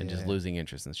and just Yeah. losing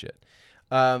interest in shit.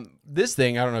 This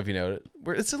thing, I don't know if you know it.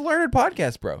 It's a learned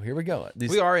podcast, bro. Here we go.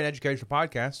 We are an educational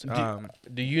podcast.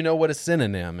 Do you know what a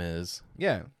synonym is?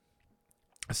 Yeah.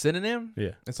 A synonym?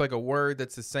 Yeah. It's like a word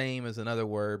that's the same as another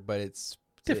word, but it's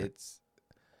Different. It's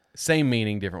Same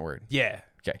meaning, different word. yeah.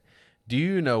 Do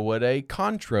you know what a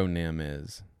contronym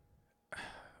is?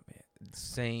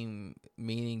 Same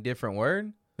meaning, different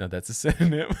word? No, that's a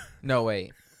synonym. No,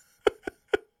 wait.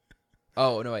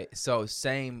 Oh, no, wait. So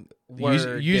same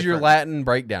word. use your different- Latin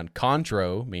breakdown.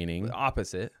 Contro meaning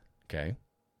opposite okay.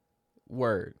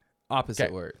 word. Opposite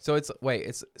Okay. word. So it's wait,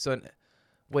 it's so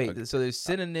wait, so there's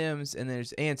synonyms and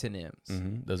there's antonyms.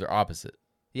 Those are opposite.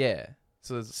 Yeah.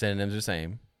 So there's, Synonyms are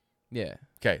same. yeah.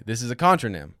 Okay, this is a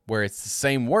contronym where it's the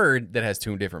same word that has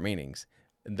two different meanings.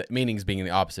 The meanings being the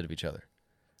opposite of each other.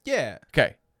 Yeah.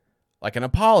 Okay, like an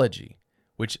apology,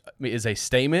 which is a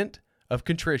statement of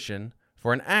contrition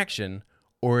for an action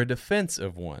or a defense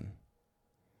of one.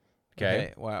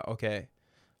 Okay. Wow. Okay.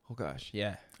 Oh gosh.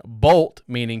 Yeah. Bolt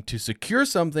meaning to secure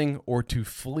something or to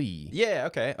flee. Yeah.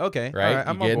 Okay. Okay. Right? All right. You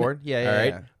I'm on getting it? board. Yeah. All Yeah.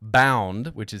 right. Bound,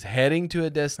 which is heading to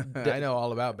a I know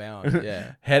all about bound.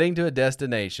 Yeah. heading to a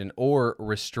destination or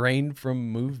restrained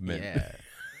from movement. Yeah.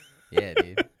 Yeah,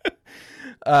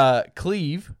 dude.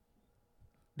 Cleave.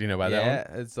 Do you know about that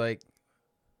one? Yeah. It's like,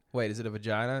 wait, is it a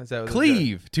vagina? Is that what it's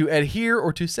Cleave, to adhere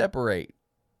or to separate.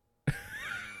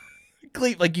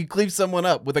 Cleave, like you cleave someone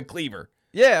up with a cleaver.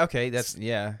 Yeah. Okay. That's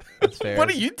fair. What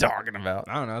are you talking about?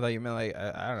 I don't know. I thought you meant like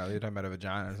I don't know. You're talking about a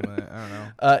vagina or something. I don't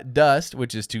know. Dust,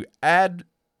 which is to add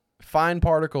fine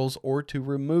particles or to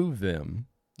remove them.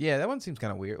 Yeah, that one seems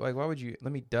kind of weird. Like, why would you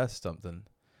let me dust something?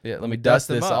 Yeah, let me dust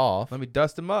them this up. off. Let me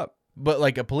dust them up. But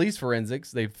like a police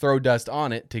forensics, they throw dust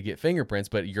on it to get fingerprints.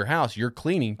 But your house, you're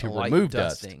cleaning to A light remove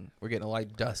dusting. We're getting a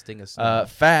light dusting of snow.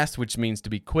 dust. Fast, which means to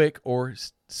be quick or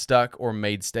stuck or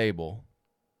made stable.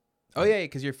 Oh yeah,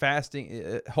 because you're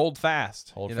fasting. Hold fast.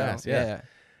 Hold you know? fast, yeah.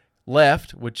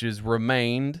 Left, which is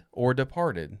remained or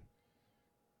departed.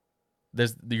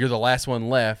 You're the last one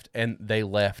left, and they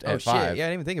left Oh at shit! 5. Yeah, I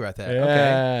didn't even think about that. Yeah,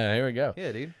 Okay. here we go.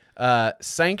 Yeah, dude.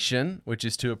 Sanction, which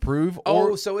is to approve Oh,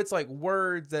 or so it's like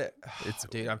words that. It's-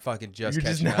 Dude, I'm fucking just You're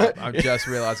just catching not- up. I'm just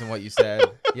realizing what you said.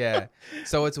 Yeah.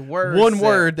 So it's words. one that-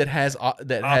 word that has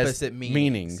has Opposite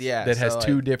meanings. Yeah, that has so,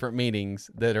 two like- different meanings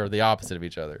that are the opposite of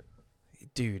each other.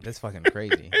 Dude, that's fucking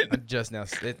crazy. I'm just now.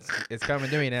 It's coming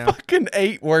to me now. Fucking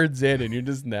 8 words in, and you're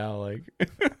just now like.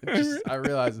 I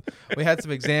realized we had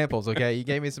some examples. Okay, you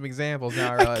gave me some examples.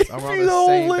 Now I realize I'm on You the whole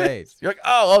same list. page. You're like,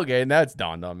 oh, okay, now it's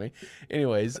dawned on me.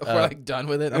 Anyways, We're like done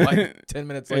with it. I'm like 10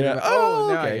 minutes later. Yeah. I'm like, oh,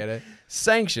 Oh, now I okay. get it.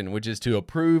 sanction, which is to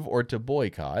approve or to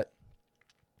boycott.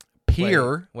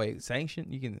 Peer. Wait,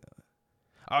 sanction? You can.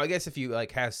 Oh, I guess if you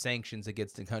like have sanctions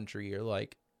against the country, you're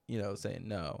like, saying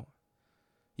no.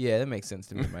 Yeah, that makes sense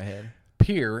to me in my head.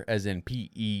 Peer, as in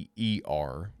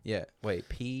P-E-E-R. Yeah. Wait,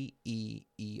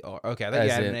 P-E-E-R. Okay, I thought As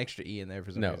you had in- an extra E in there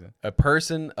for some No, reason. a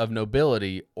person of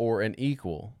nobility or an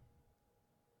equal.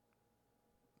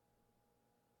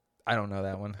 I don't know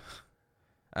that one.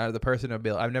 The person of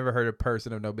nobility. I've never heard a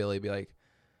person of nobility be like,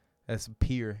 that's a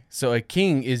peer. So a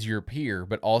king is your peer,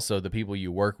 but also the people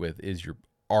you work with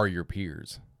are your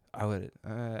peers. I would. I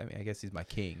mean, I guess he's my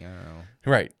king. I don't know.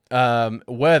 Right.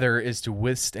 Weather is to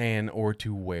withstand or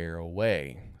to wear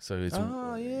away. So it's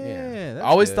Oh, yeah, I that's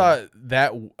always good. thought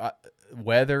that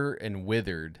weather and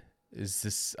withered is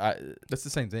this. That's the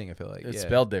same thing. I feel like It's yeah.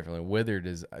 spelled differently. Withered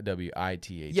is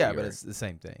W-I-T-H. Yeah, but it's the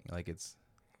same thing. Like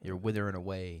you're withering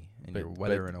away and you're But-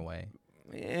 weathering away.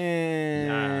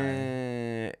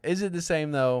 Is it the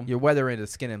same though? You're weathering to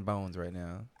skin and bones right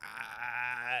now.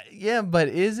 Yeah, but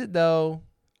is it though?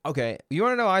 Okay, you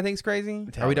want to know what I think's crazy?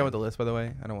 Tell Are we me. done with the list, by the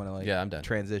way? I don't want to Yeah, I'm done.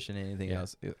 transition to anything Yeah.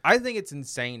 else. I think it's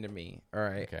insane to me. All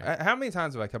right. Okay. How many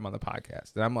times have I come on the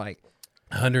podcast and I'm like,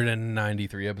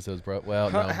 193 episodes, bro. Well,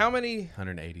 no. how many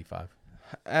 185.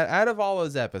 out of all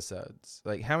those episodes,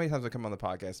 like how many times have I come on the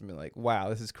podcast and be like, wow,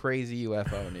 this is crazy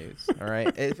UFO news. All right.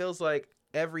 It feels like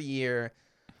every year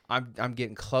I'm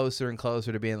getting closer and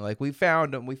closer to being like, we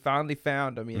found them. We finally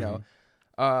found them, you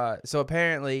know? So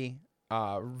apparently,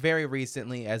 very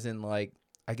recently, as in like,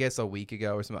 I guess a week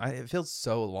ago or something. It feels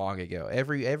so long ago.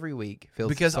 Every week feels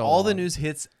Because so all the long. news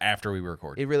hits after we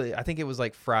record. It really, I think it was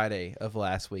like Friday of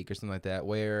last week or something like that,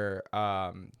 where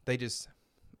they just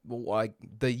like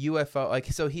the UFO, like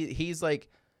so he's like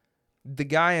the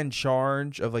guy in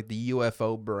charge of like the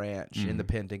UFO branch in the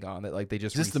Pentagon that like they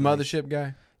just Is this the recently- mothership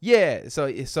guy? Yeah, so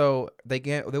they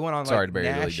went on Sorry like to bury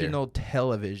you really there. national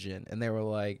television and they were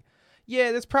like,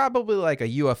 yeah, there's probably like a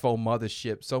UFO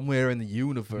mothership somewhere in the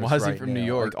universe. Why is he right from New now,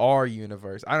 York? like our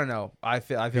universe. I don't know. I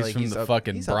feel like He's from he's the up,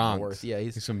 fucking he's up Bronx. north. Yeah,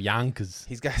 He's from Yonkers.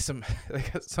 he's got some they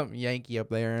got some Yankee up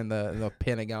there in the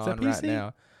Pentagon Is that right PC?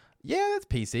 now. Yeah, that's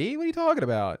PC. What are you talking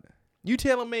about? You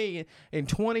telling me in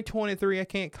 2023 I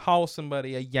can't call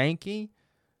somebody a Yankee?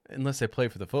 Unless they play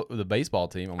for the baseball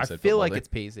team. I almost said feel football like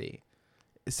team. it's PC.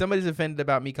 If somebody's offended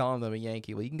about me calling them a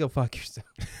Yankee, well, you can go fuck yourself.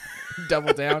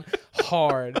 Double down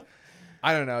hard.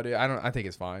 I don't know, dude. I think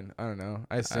it's fine. I don't know.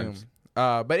 I assume.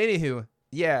 But anywho,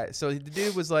 yeah. So the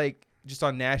dude was like just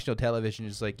on national television,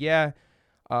 just like, yeah,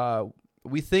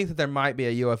 we think that there might be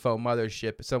a UFO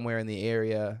mothership somewhere in the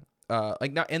area.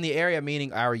 Like not in the area,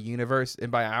 meaning our universe,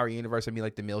 and by our universe, I mean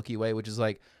like the Milky Way, which is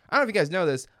like, I don't know if you guys know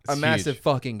this, a It's massive huge.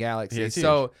 fucking galaxy. Yeah, it's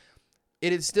So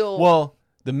it is still Well,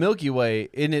 the Milky Way,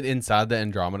 isn't it inside the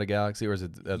Andromeda galaxy, or is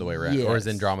it the other way around? Or is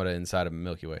Yes. Andromeda inside of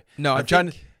Milky Way? No, I'm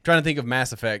trying to think of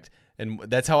Mass Effect, and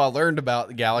that's how I learned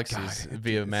about galaxies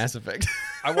via Mass Effect.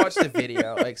 I watched a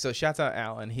video. Like, so shouts out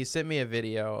Alan. He sent me a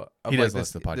video of He like does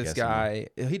this, listen to podcasts, this guy.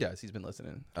 He does. He's been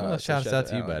listening. Well, shouts out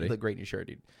to you, Alan. buddy. You look great in your shirt,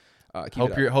 dude. Keep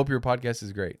hope it up. your podcast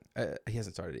is great. He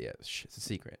hasn't started it yet. Shh, it's a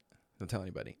secret. Don't tell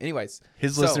anybody. Anyways,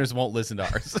 His so- listeners won't listen to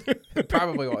ours.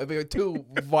 probably won't. It'll be two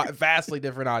vastly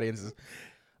different audiences.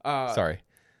 Sorry,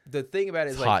 The thing about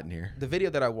it it's is hot like in here. the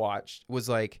video that I watched was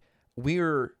like we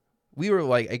were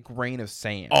like a grain of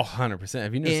sand. Oh, 100%.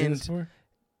 Have you never seen And- this before?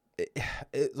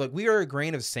 Like we are a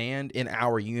grain of sand in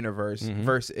our universe,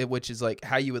 versus which is like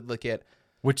how you would look at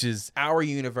Which is our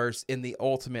universe in the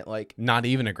ultimate like not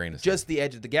even a grain of sand. just the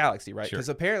edge of the galaxy, right? Sure. Because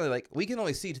apparently, like, we can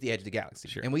only see to the edge of the galaxy,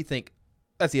 Sure. and we think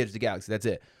that's the edge of the galaxy. That's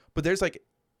it. But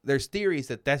there's theories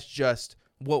that that's just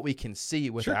what we can see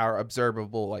with Sure. our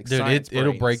observable like Dude, science it'll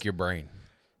brains. break your brain.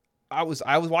 I was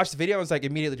watched the video. I was like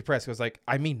immediately depressed. I was like,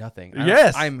 I mean nothing.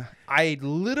 Yes. I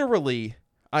literally.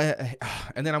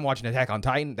 And then I'm watching Attack on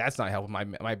Titan. That's not helping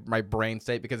my brain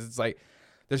state because it's like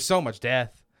there's so much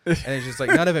death, and it's just like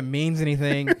none of it means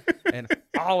anything, and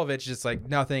all of it's just like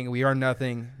nothing. We are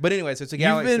nothing. But anyway, so it's a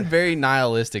galaxy. You've been very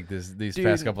nihilistic these Dude,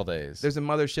 past couple days. There's a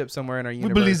mothership somewhere in our We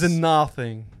universe. believe in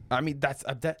nothing. I mean, that's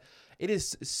that. It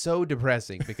is so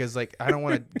depressing because like I don't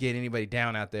want to get anybody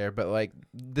down out there, but like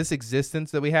this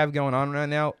existence that we have going on right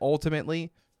now, ultimately,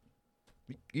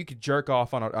 you could jerk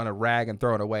off on a rag and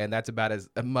throw it away, and that's about as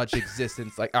much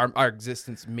existence like our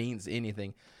existence means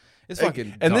anything. It's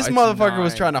fucking. And this it's motherfucker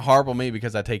was nine. trying to harp on me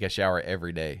because I take a shower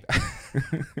every day.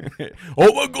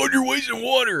 Oh my god, you're wasting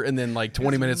water. And then like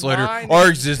 20 It's minutes later, mine. our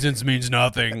existence means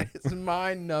nothing. It's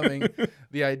mind numbing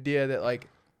the idea that like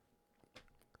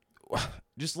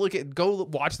just go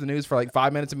watch the news for like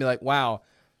 5 minutes and be like, wow,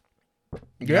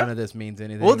 Yeah. none of this means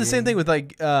anything. Well, the same thing with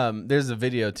like, there's a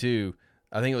video too.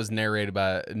 I think it was narrated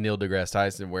by Neil deGrasse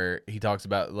Tyson where he talks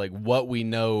about like what we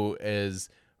know as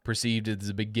perceived as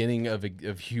the beginning of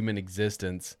human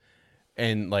existence,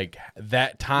 and like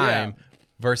that time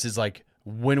versus like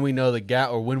when we know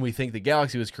or when we think the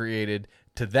galaxy was created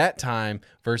to that time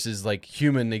versus like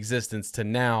human existence to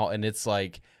now, and it's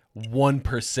like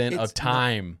 1% of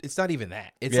time. It's not even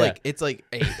that. It's Yeah. like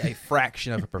a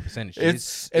fraction of a percentage.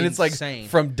 It's insane. like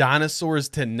from dinosaurs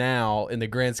to now in the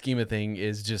grand scheme of thing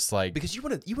is just like because you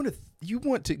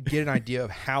want to get an idea of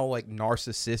how like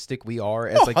narcissistic we are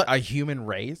as like a human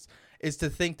race is to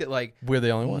think that like we're the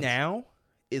only ones. now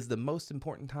is the most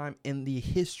important time in the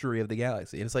history of the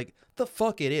galaxy. And it's like the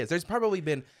fuck it is. There's probably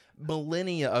been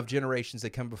millennia of generations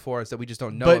that come before us that we just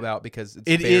don't know But about because it's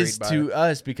It buried is by to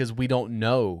us because we don't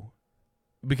know,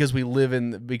 because we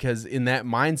live because in that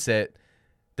mindset,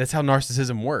 that's how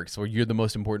narcissism works, where you're the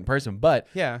most important person. But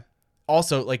yeah.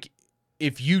 also, like,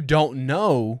 if you don't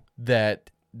know that,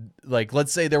 like,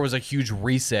 let's say there was a huge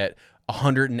reset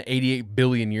 188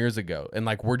 billion years ago, and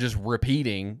like we're just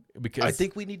repeating because I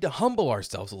think we need to humble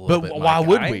ourselves a little bit. But why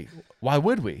would we? Why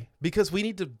would we? Because we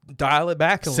need to dial it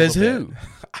back a Says little bit. who?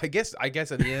 I guess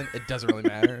at the end it doesn't really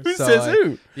matter. Who So, says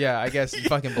who? Yeah, I guess you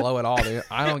fucking blow it all, dude.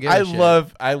 I don't give a shit.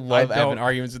 I love having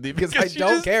arguments with you because I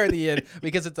don't care at the end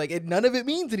because it's like none of it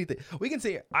means anything. We can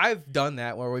say I've done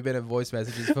that where we've been in voice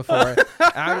messages before, and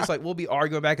I'm just like we'll be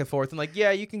arguing back and forth and like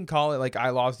yeah, you can call it like I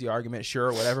lost the argument, sure,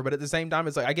 or whatever. But at the same time,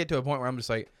 it's like I get to a point where I'm just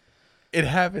like. It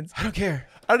happens. I don't care.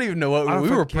 I don't even know what we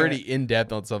were pretty care. in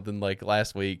depth on something like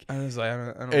last week. I was like, I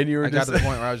don't. And you were I got just to the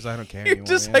point where I was like, I don't care You're anymore.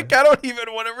 just man. like I don't even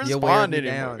want to You wear respond me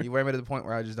anymore. down. You wear me to the point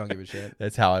where I just don't give a shit.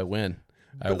 That's how I win.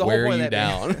 I But the whole wear point of you that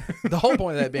down. the whole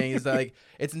point of that being is that like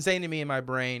it's insane to me in my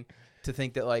brain to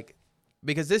think that like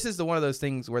because this is one of those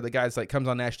things where the guy's like comes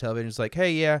on national television, it's like,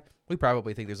 hey, yeah, we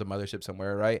probably think there's a mothership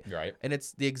somewhere, right? Right. And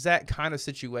it's the exact kind of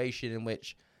situation in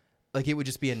which. Like it would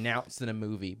just be announced in a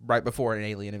movie right before an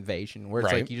alien invasion, where it's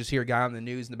Right. like you just hear a guy on the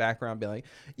news in the background being like,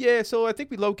 "Yeah, so I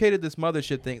think we located this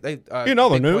mothership thing." In all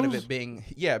the big point of news? it being,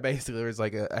 yeah, basically there was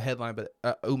like a headline, but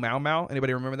Mau Mau.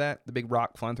 Anybody remember that? The big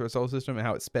rock flying through our solar system and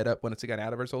how it sped up when it's gotten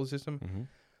out of our solar system. Mm-hmm.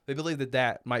 They believe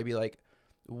that might be like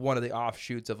one of the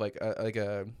offshoots of like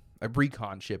a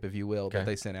recon ship, if you will, that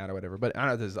they sent out or whatever. But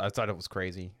I thought it was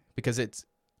crazy because it's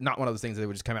not one of those things that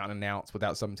would just come out and announce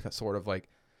without some sort of like.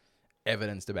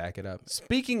 Evidence to back it up.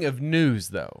 Speaking of news,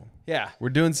 though, Yeah. we're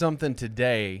doing something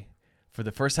today. For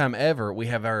the first time ever, we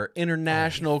have our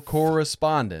international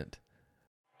correspondent.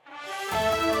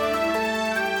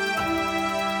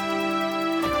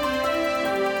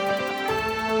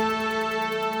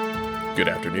 Good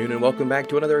afternoon and welcome back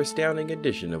to another astounding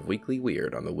edition of Weekly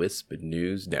Weird on the Wisp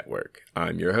News Network.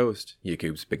 I'm your host,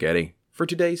 Yakub Spaghetti. For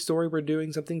today's story, we're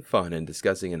doing something fun and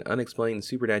discussing an unexplained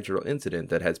supernatural incident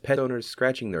that has pet owners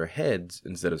scratching their heads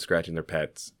instead of scratching their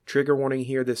pets. Trigger warning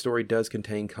here, this story does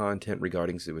contain content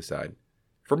regarding suicide.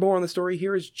 For more on the story,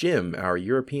 here is Jim, our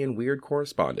European Weird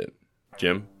correspondent.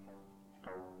 Jim?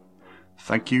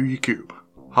 Thank you, Yakub.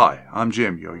 Hi, I'm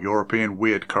Jim, your European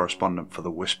Weird correspondent for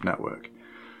the Wisp Network.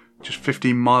 Just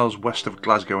 15 miles west of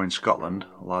Glasgow in Scotland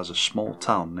lies a small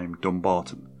town named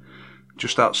Dumbarton.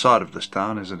 Just outside of this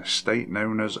town is an estate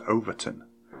known as Overton.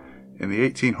 In the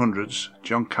 1800s,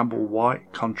 John Campbell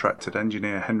White contracted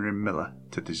engineer Henry Miller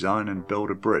to design and build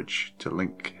a bridge to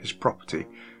link his property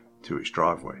to its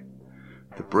driveway.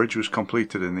 The bridge was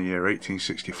completed in the year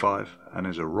 1865 and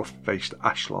is a rough-faced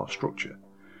ashlar structure.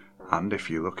 And if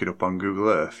you look it up on Google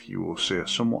Earth, you will see a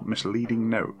somewhat misleading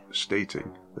note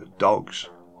stating that dogs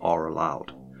are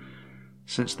allowed.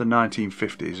 Since the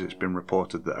 1950s, it's been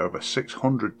reported that over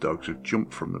 600 dogs have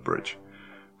jumped from the bridge,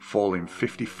 falling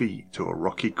 50 feet to a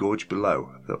rocky gorge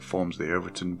below that forms the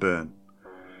Overton Burn.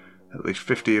 At least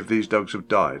 50 of these dogs have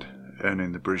died,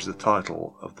 earning the bridge the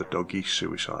title of the Doggy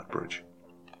Suicide Bridge.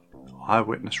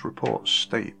 Eyewitness reports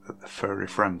state that the furry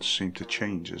friends seem to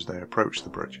change as they approach the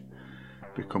bridge,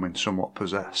 becoming somewhat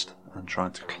possessed and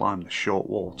trying to climb the short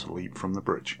wall to leap from the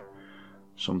bridge.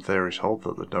 Some theories hold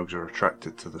that the dogs are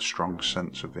attracted to the strong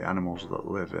scents of the animals that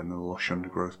live in the lush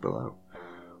undergrowth below.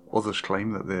 Others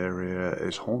claim that the area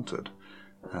is haunted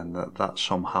and that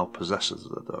somehow possesses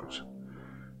the dogs.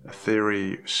 A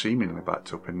theory seemingly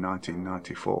backed up in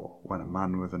 1994 when a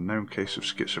man with a known case of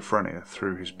schizophrenia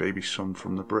threw his baby son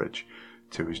from the bridge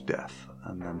to his death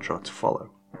and then tried to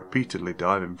follow, repeatedly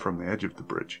diving from the edge of the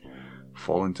bridge,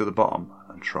 falling to the bottom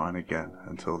and trying again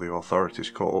until the authorities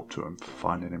caught up to him,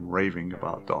 finding him raving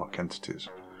about dark entities.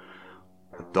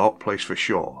 A dark place for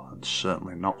sure, and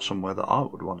certainly not somewhere that I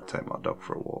would want to take my dog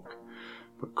for a walk.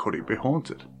 But could it be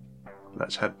haunted?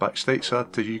 Let's head back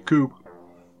stateside to Yakub.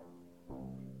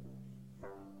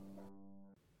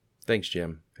 Thanks,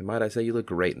 Jim. And might I say you look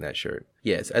great in that shirt.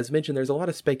 Yes, as mentioned, there's a lot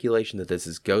of speculation that this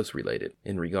is ghost-related.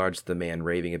 In regards to the man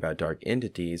raving about dark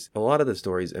entities, a lot of the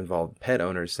stories involve pet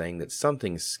owners saying that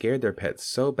something scared their pets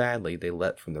so badly they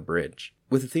leapt from the bridge.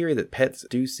 With the theory that pets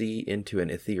do see into an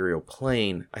ethereal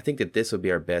plane, I think that this would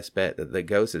be our best bet that the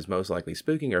ghost is most likely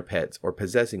spooking our pets or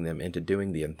possessing them into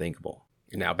doing the unthinkable.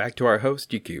 Now back to our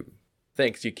host, Yakub.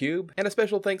 Thanks, Yakub, and a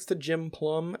special thanks to Jim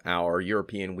Plum, our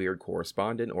European Weird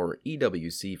correspondent, or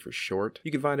EWC for short.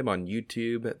 You can find him on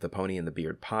YouTube, the Pony and the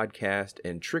Beard podcast,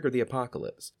 and Trigger the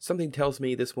Apocalypse. Something tells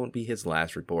me this won't be his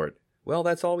last report. Well,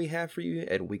 that's all we have for you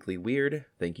at Weekly Weird.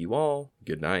 Thank you all.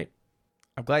 Good night.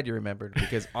 I'm glad you remembered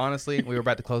because honestly, we were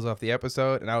about to close off the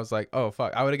episode, and I was like, "Oh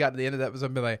fuck!" I would have gotten to the end of the episode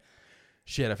and been like,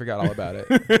 "Shit, I forgot all about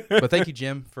it." But thank you,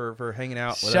 Jim, for hanging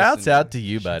out with us. Shouts out to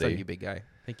you, buddy. Shouts out to you, big guy.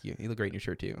 Thank you. You look great in your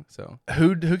shirt too. So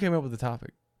Who came up with the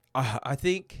topic? I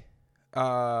think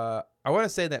I want to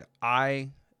say that I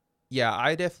Yeah,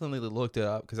 I definitely looked it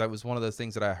up because that was one of those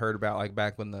things that I heard about like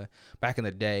back in the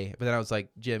day. But then I was like,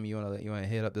 Jim, you wanna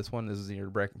hit up this one? This is in your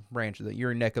branch,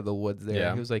 your neck of the woods there.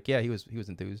 Yeah. He was like, yeah, he was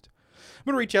enthused. I'm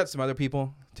gonna reach out to some other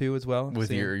people too as well.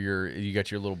 With you got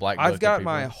your little black book. I've got of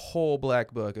my people. whole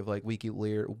black book of like wiki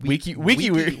weird, Wiki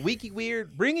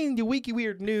weird, bringing you wiki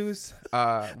weird news.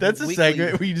 That's a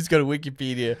segment where you just go to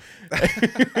Wikipedia,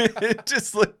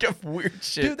 just look up weird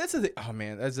shit. Dude, that's oh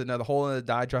man, that's another whole other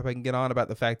diatribe I can get on about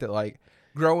the fact that like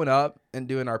growing up and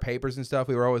doing our papers and stuff,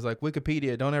 we were always like,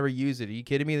 Wikipedia, don't ever use it. Are you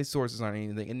kidding me? These sources aren't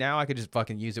anything. And now I could just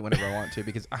fucking use it whenever I want to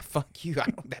because fuck you. I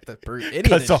don't have to prove any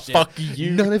of this shit. Fuck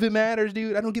you. None of it matters,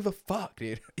 dude. I don't give a fuck,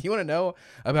 dude. You want to know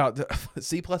about the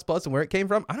C++ and where it came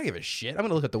from? I don't give a shit. I'm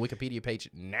gonna look at the Wikipedia page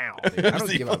now, dude. I don't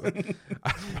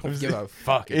give a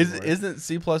fuck. Isn't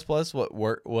C++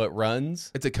 what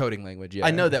runs? It's a coding language, yeah.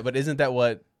 I know that, but isn't that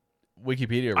what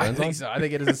Wikipedia runs I think on? so. I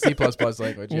think it is a C++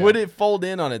 language. Yeah. Would it fold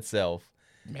in on itself?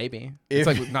 Maybe. If-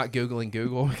 It's like not Googling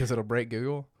Google because it'll break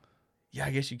Google. Yeah,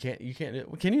 I guess you can't. You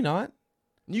can't. Can you not?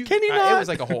 Can you not? It was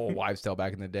like a whole wives' tale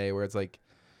back in the day where it's like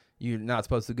you're not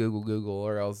supposed to Google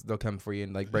or else they'll come for you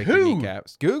and like break your Who?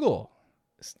 kneecaps. Google.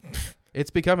 It's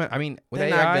becoming. I mean, with They're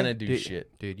AI, not gonna do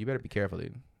shit. dude. You better be careful,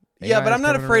 dude. Yeah, AI but is I'm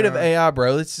not coming afraid of around. AI,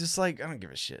 bro. It's just like I don't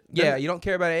give a shit. Yeah, you don't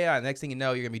care about AI. Next thing you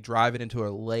know, you're gonna be driving into a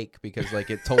lake because like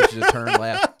it told you to turn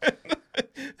left.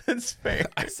 That's fair.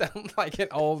 I sound like an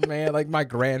old man, like my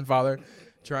grandfather.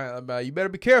 Trying, you better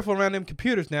be careful around them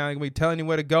computers now. They're gonna be telling you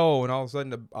where to go, and all of a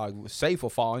sudden the safe will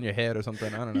fall on your head or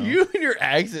something. I don't know. You and your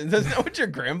accent. That's not what your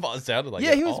grandpa sounded like.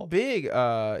 Yeah, at he was all. big.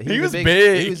 He was He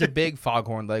big. was a big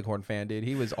Foghorn Leghorn fan, dude.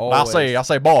 He was always. I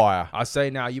say, boy. I say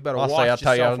now, you better I say, watch I'll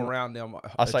tell you, yourself around them.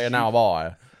 I say it now,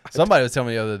 boy. Somebody was telling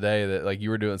me the other day that like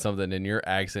you were doing something and your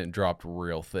accent dropped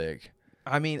real thick.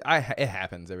 I mean, it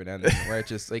happens every now and then where it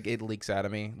just like it leaks out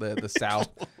of me. The South.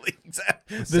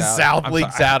 The South I'm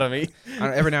leaks sorry. out of me.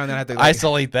 Every now and then I have to like,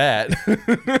 Isolate that.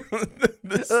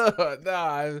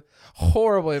 nah,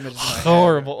 horrible images. in my head.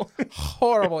 Horrible.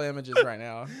 Horrible images right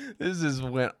now. This just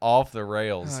went off the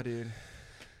rails. Oh, dude.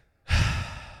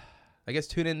 I guess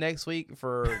tune in next week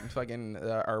for fucking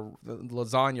our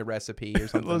lasagna recipe or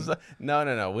something.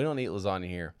 No. We don't eat lasagna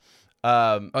here.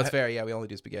 Oh, it's fair. Yeah, we only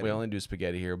do spaghetti. We only do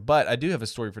spaghetti here. But I do have a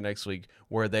story for next week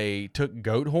where they took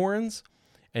goat horns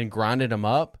and grinded them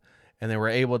up, and they were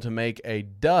able to make a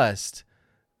dust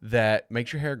that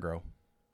makes your hair grow.